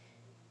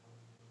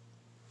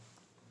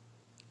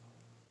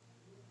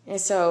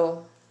 And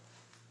so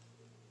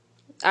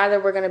either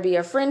we're going to be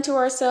a friend to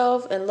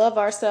ourselves and love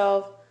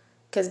ourselves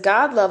because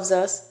God loves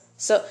us.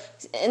 So,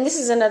 and this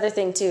is another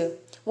thing too.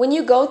 When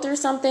you go through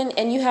something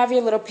and you have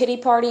your little pity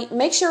party,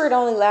 make sure it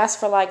only lasts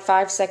for like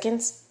 5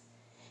 seconds,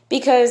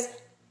 because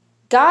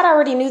God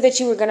already knew that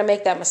you were going to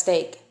make that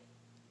mistake.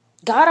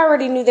 God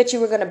already knew that you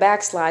were going to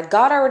backslide.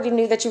 God already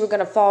knew that you were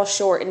going to fall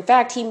short. In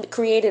fact, He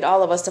created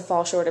all of us to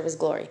fall short of His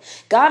glory.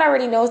 God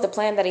already knows the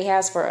plan that He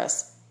has for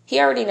us. He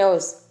already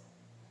knows.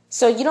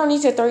 So you don't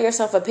need to throw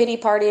yourself a pity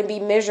party and be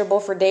miserable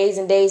for days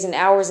and days and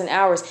hours and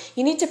hours.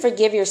 You need to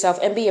forgive yourself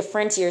and be a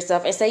friend to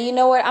yourself and say, you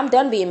know what? I'm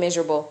done being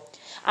miserable.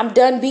 I'm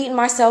done beating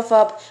myself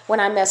up when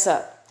I mess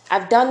up.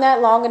 I've done that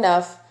long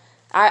enough.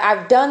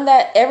 I've done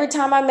that. Every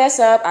time I mess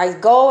up, I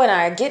go and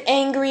I get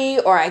angry,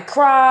 or I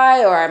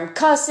cry, or I'm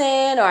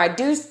cussing, or I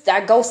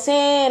go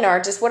sin,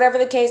 or just whatever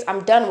the case.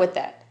 I'm done with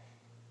that.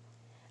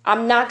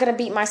 I'm not going to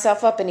beat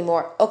myself up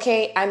anymore.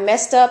 Okay, I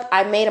messed up.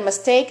 I made a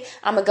mistake.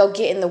 I'm going to go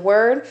get in the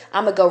word.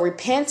 I'm going to go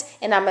repent,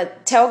 and I'm going to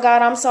tell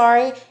God I'm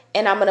sorry,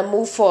 and I'm going to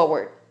move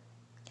forward.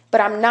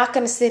 But I'm not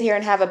going to sit here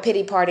and have a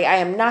pity party. I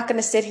am not going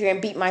to sit here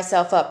and beat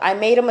myself up. I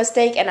made a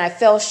mistake and I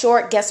fell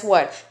short. Guess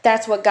what?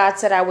 That's what God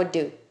said I would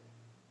do.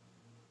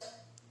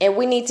 And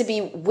we need to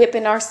be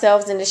whipping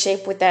ourselves into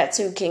shape with that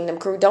too, Kingdom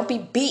Crew. Don't be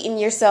beating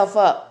yourself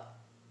up.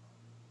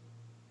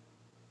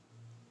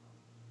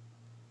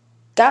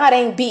 God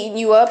ain't beating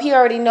you up. He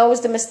already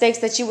knows the mistakes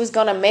that you was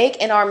going to make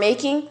and are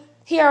making.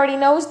 He already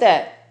knows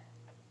that.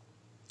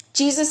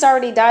 Jesus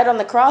already died on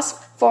the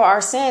cross for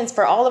our sins,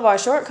 for all of our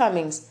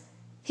shortcomings.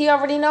 He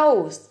already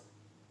knows.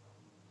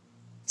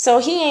 So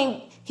he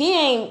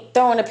ain't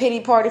throwing a pity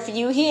party for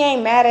you. He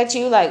ain't mad at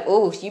you like,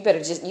 oh, you better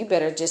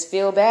just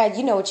feel bad.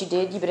 You know what you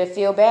did. You better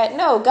feel bad.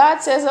 No, God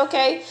says,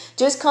 okay,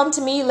 just come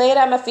to me, lay it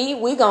at my feet.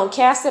 We gonna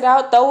cast it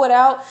out, throw it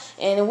out,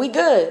 and we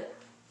good.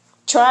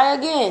 Try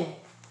again.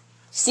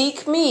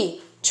 Seek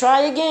me.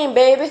 Try again,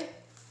 baby.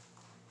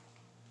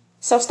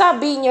 So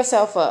stop beating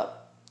yourself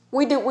up.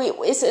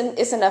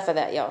 It's enough of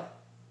that, y'all.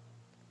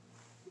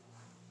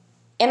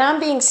 And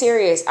I'm being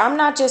serious. I'm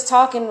not just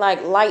talking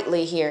like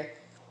lightly here.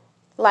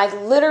 Like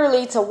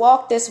literally to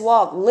walk this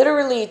walk,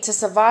 literally to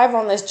survive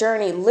on this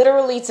journey,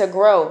 literally to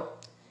grow.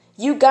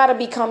 You got to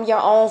become your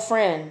own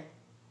friend,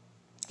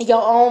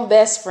 your own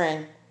best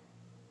friend.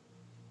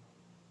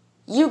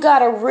 You got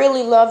to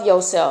really love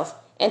yourself.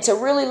 And to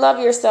really love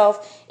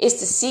yourself is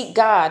to seek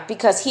God,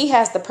 because He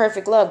has the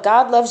perfect love.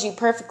 God loves you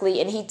perfectly,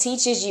 and He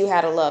teaches you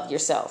how to love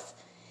yourself.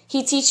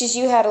 He teaches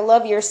you how to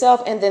love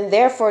yourself, and then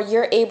therefore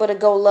you're able to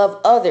go love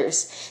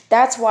others.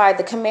 That's why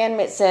the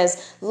commandment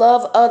says,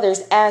 love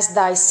others as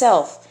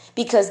thyself,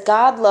 because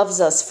God loves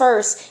us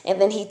first,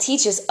 and then He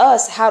teaches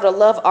us how to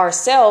love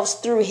ourselves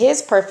through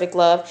His perfect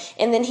love,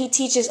 and then He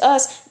teaches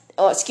us,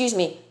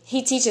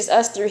 He teaches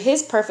us through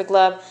His perfect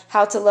love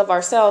how to love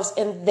ourselves,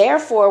 and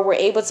therefore we're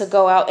able to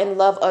go out and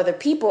love other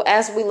people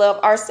as we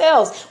love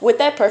ourselves with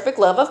that perfect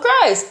love of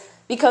Christ,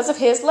 because of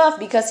His love,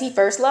 because He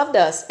first loved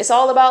us. It's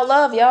all about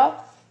love,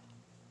 y'all.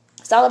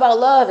 It's all about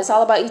love. It's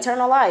all about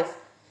eternal life.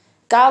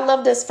 God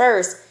loved us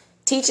first,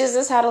 teaches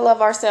us how to love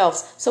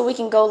ourselves so we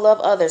can go love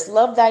others.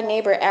 Love thy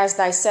neighbor as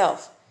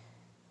thyself.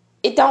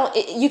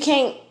 You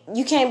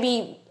can't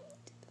be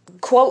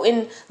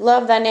quoting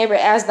love thy neighbor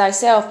as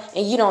thyself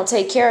and you don't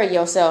take care of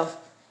yourself.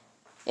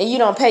 And you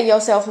don't pay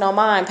yourself no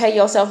mind, pay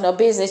yourself no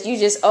business. You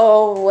just,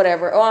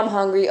 whatever. Oh, I'm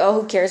hungry.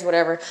 Oh, who cares?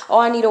 Whatever. Oh,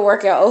 I need to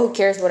work out. Oh, who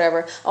cares?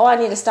 Whatever. Oh, I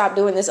need to stop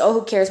doing this. Oh,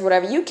 who cares?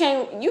 Whatever. You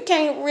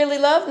can't really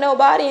love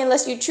nobody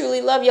unless you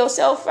truly love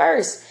yourself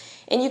first.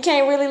 And you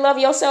can't really love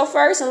yourself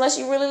first unless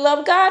you really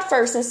love God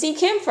first and seek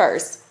Him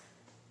first.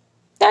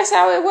 That's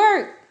how it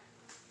works.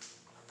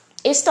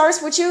 It starts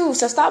with you.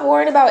 So stop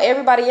worrying about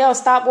everybody else.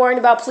 Stop worrying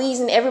about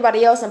pleasing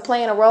everybody else and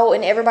playing a role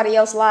in everybody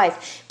else's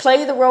life.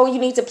 Play the role you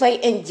need to play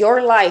in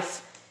your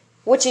life,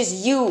 which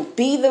is you.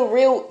 Be the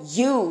real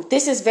you.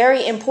 This is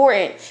very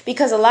important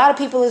because a lot of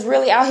people is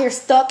really out here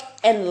stuck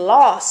and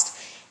lost.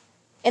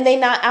 And they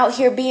not out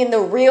here being the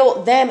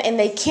real them, and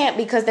they can't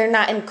because they're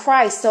not in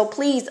Christ. So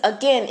please,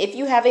 again, if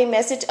you have a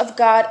message of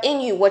God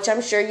in you, which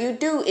I'm sure you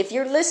do, if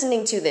you're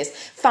listening to this,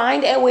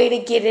 find a way to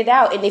get it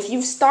out. And if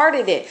you've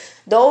started it,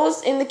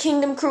 those in the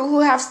Kingdom Crew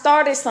who have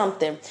started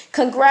something,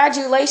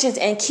 congratulations,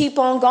 and keep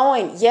on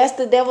going. Yes,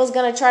 the devil's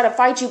going to try to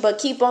fight you, but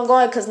keep on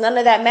going, because none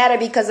of that matter.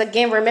 Because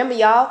again, remember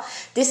y'all,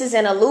 this is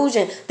an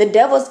illusion. The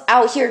devil's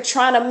out here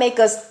trying to make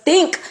us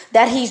think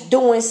that he's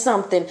doing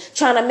something,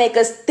 trying to make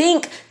us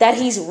think that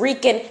he's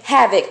wreaking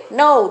havoc.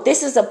 No,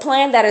 this is a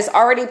plan that is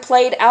already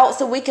played out,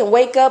 so we can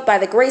wake up by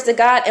the grace of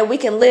God and we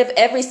can live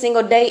every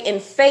single day in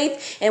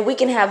faith, and we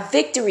can have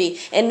victory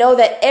and know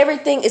that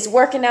everything is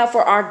working out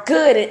for our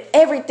good, and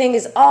everything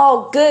is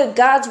all good.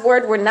 God's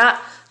word will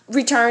not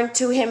return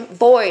to him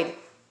void.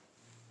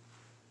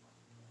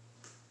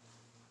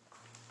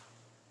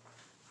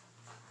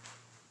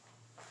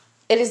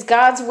 It is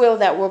God's will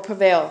that will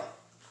prevail.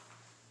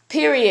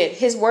 Period.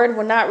 His word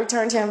will not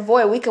return to him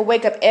void. We can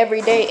wake up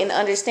every day and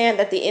understand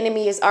that the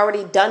enemy is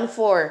already done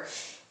for.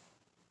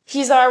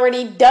 He's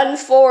already done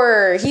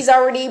for. He's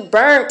already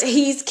burnt.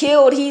 He's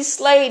killed. He's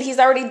slayed. He's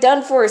already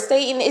done for.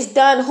 Satan is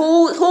done.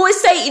 Who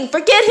is Satan?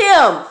 Forget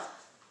him.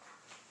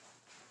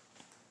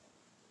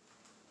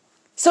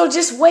 So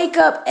just wake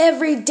up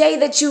every day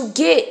that you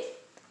get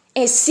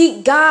and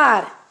seek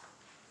God.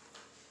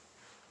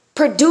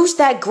 Produce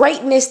that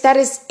greatness that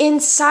is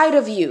inside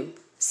of you.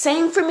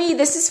 Same for me.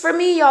 This is for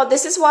me, y'all.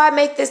 This is why I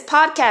make this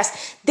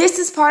podcast. This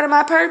is part of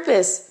my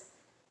purpose.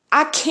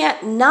 I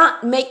can't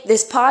not make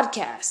this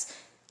podcast.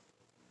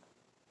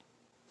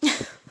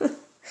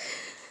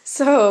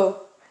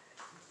 So,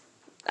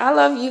 I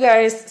love you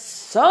guys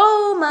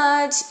so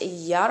much.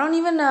 Y'all don't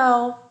even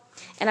know.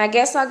 And I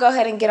guess I'll go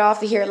ahead and get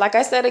off of here. Like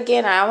I said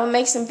again, I'm going to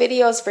make some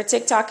videos for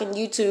TikTok and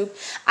YouTube.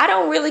 I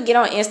don't really get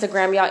on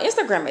Instagram, y'all.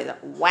 Instagram is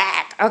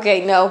whack.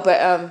 Okay, no,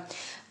 but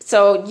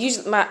so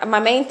usually my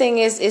main thing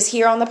is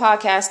here on the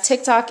podcast,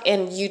 TikTok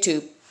and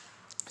YouTube.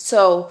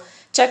 So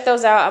check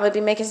those out. I'm going to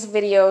be making some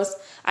videos.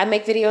 I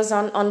make videos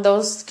on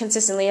those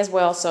consistently as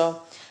well.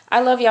 So I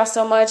love y'all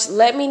so much.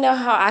 Let me know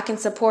how I can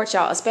support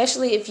y'all,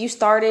 especially if you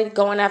started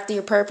going after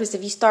your purpose,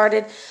 if you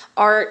started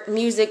art,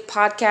 music,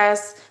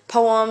 podcasts,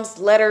 poems,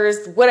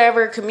 letters,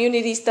 whatever,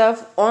 community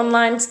stuff,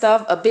 online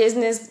stuff, a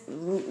business,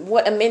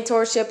 a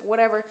mentorship,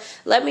 whatever.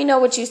 Let me know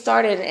what you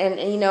started, and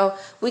you know,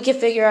 we can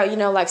figure out,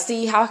 like,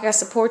 see how I can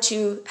support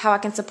you, how I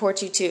can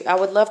support you too. I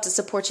would love to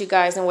support you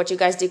guys and what you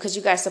guys do, because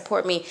you guys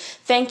support me.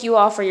 Thank you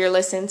all for your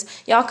listens.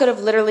 Y'all could have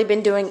literally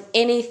been doing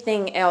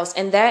anything else,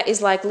 and that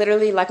is like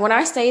literally, like, when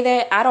I say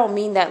that, I don't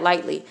mean that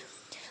lightly.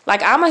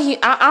 Like,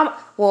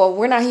 well,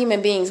 we're not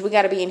human beings. We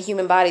got to be in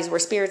human bodies. We're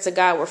spirits of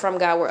God. We're from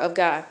God. We're of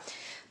God.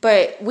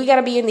 But we got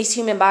to be in these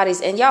human bodies.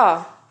 And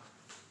y'all,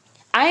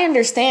 I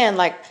understand,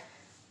 like,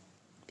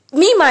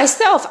 me,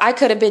 myself, I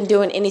could have been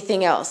doing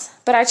anything else.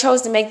 But I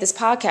chose to make this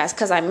podcast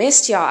because I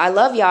missed y'all. I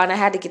love y'all, and I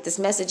had to get this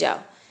message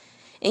out.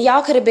 And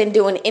y'all could have been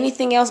doing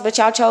anything else, but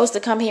y'all chose to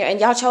come here, and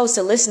y'all chose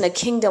to listen to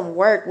Kingdom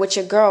Work with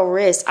your girl,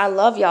 Riz. I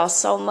love y'all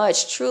so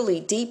much, truly,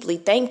 deeply.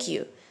 Thank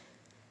you.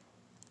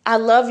 I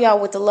love y'all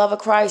with the love of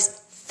Christ.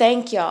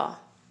 Thank y'all.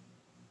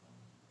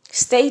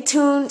 Stay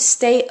tuned,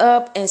 stay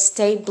up, and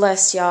stay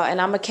blessed, y'all.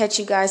 And I'm going to catch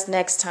you guys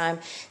next time.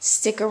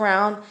 Stick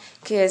around,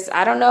 because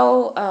I don't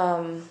know.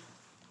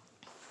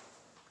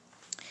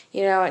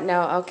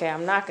 No, okay,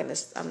 I'm not going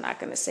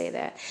to say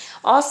that.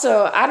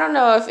 Also, I don't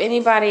know if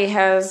anybody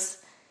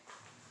has,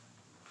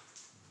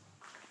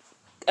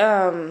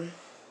 well,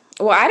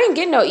 I didn't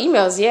get no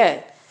emails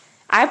yet.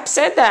 I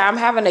said that I'm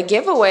having a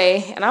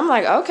giveaway, and I'm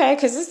like, okay,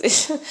 because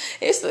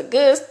it's the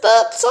good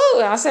stuff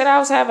too. I said I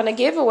was having a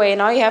giveaway,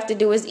 and all you have to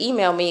do is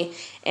email me,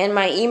 and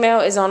my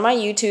email is on my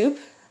YouTube,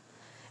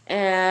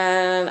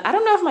 and I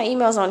don't know if my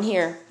email's on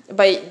here,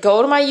 but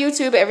go to my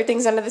YouTube.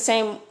 Everything's under the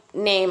same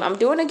name. I'm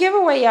doing a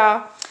giveaway,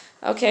 y'all.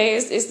 Okay,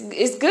 it's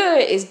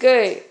good. It's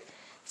good.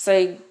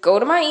 So go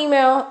to my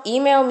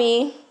email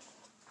me.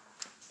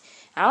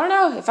 I don't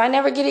know if I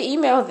never get an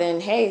email, then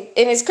hey,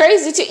 and it's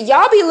crazy too.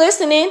 Y'all be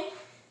listening.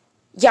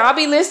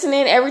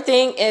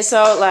 Everything, and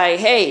so, like,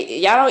 hey,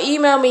 y'all don't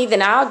email me,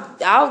 then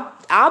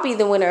I'll be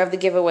the winner of the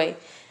giveaway.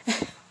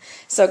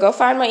 So go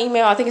find my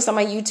email. I think it's on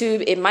my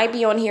YouTube. It might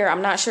be on here.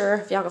 I'm not sure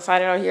if y'all can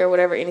find it on here or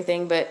whatever,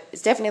 anything, but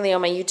it's definitely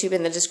on my YouTube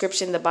in the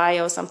description, the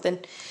bio, something.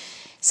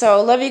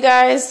 So love you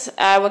guys.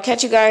 I will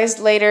catch you guys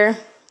later.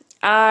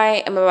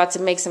 I am about to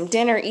make some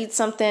dinner, eat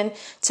something.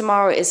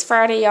 Tomorrow is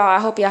Friday, y'all. I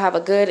hope y'all have a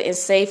good and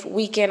safe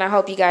weekend. I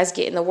hope you guys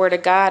get in the Word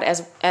of God,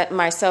 as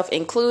myself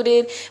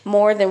included,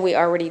 more than we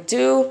already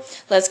do.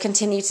 Let's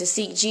continue to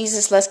seek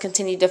Jesus. Let's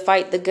continue to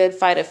fight the good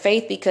fight of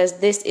faith,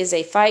 because this is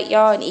a fight,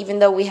 y'all. And even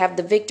though we have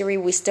the victory,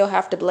 we still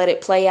have to let it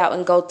play out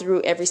and go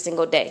through every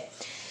single day.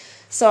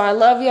 So I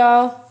love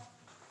y'all.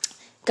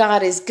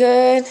 God is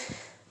good.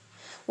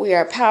 We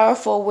are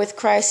powerful with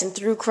Christ and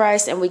through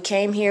Christ, and we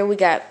came here. We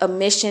got a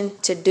mission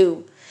to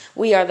do.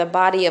 We are the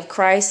body of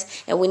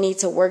Christ, and we need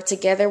to work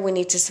together. We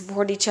need to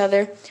support each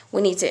other.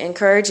 We need to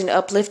encourage and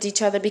uplift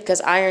each other, because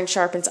iron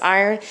sharpens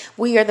iron.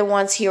 We are the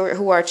ones here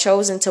who are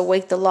chosen to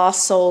wake the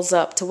lost souls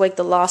up, to wake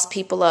the lost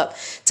people up,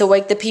 to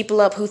wake the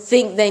people up who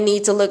think they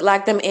need to look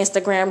like them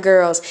Instagram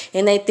girls,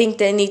 and they think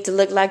they need to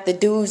look like the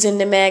dudes in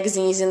the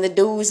magazines and the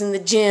dudes in the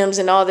gyms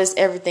and all this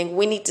everything.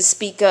 We need to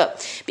speak up,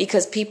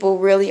 because people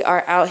really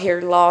are out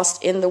here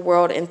lost in the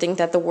world and think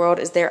that the world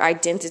is their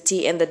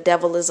identity and the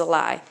devil is a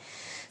lie.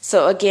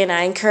 So again,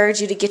 I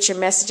encourage you to get your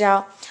message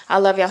out. I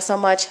love y'all so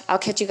much. I'll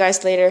catch you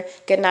guys later.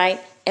 Good night.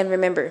 And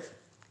remember,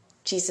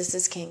 Jesus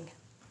is King.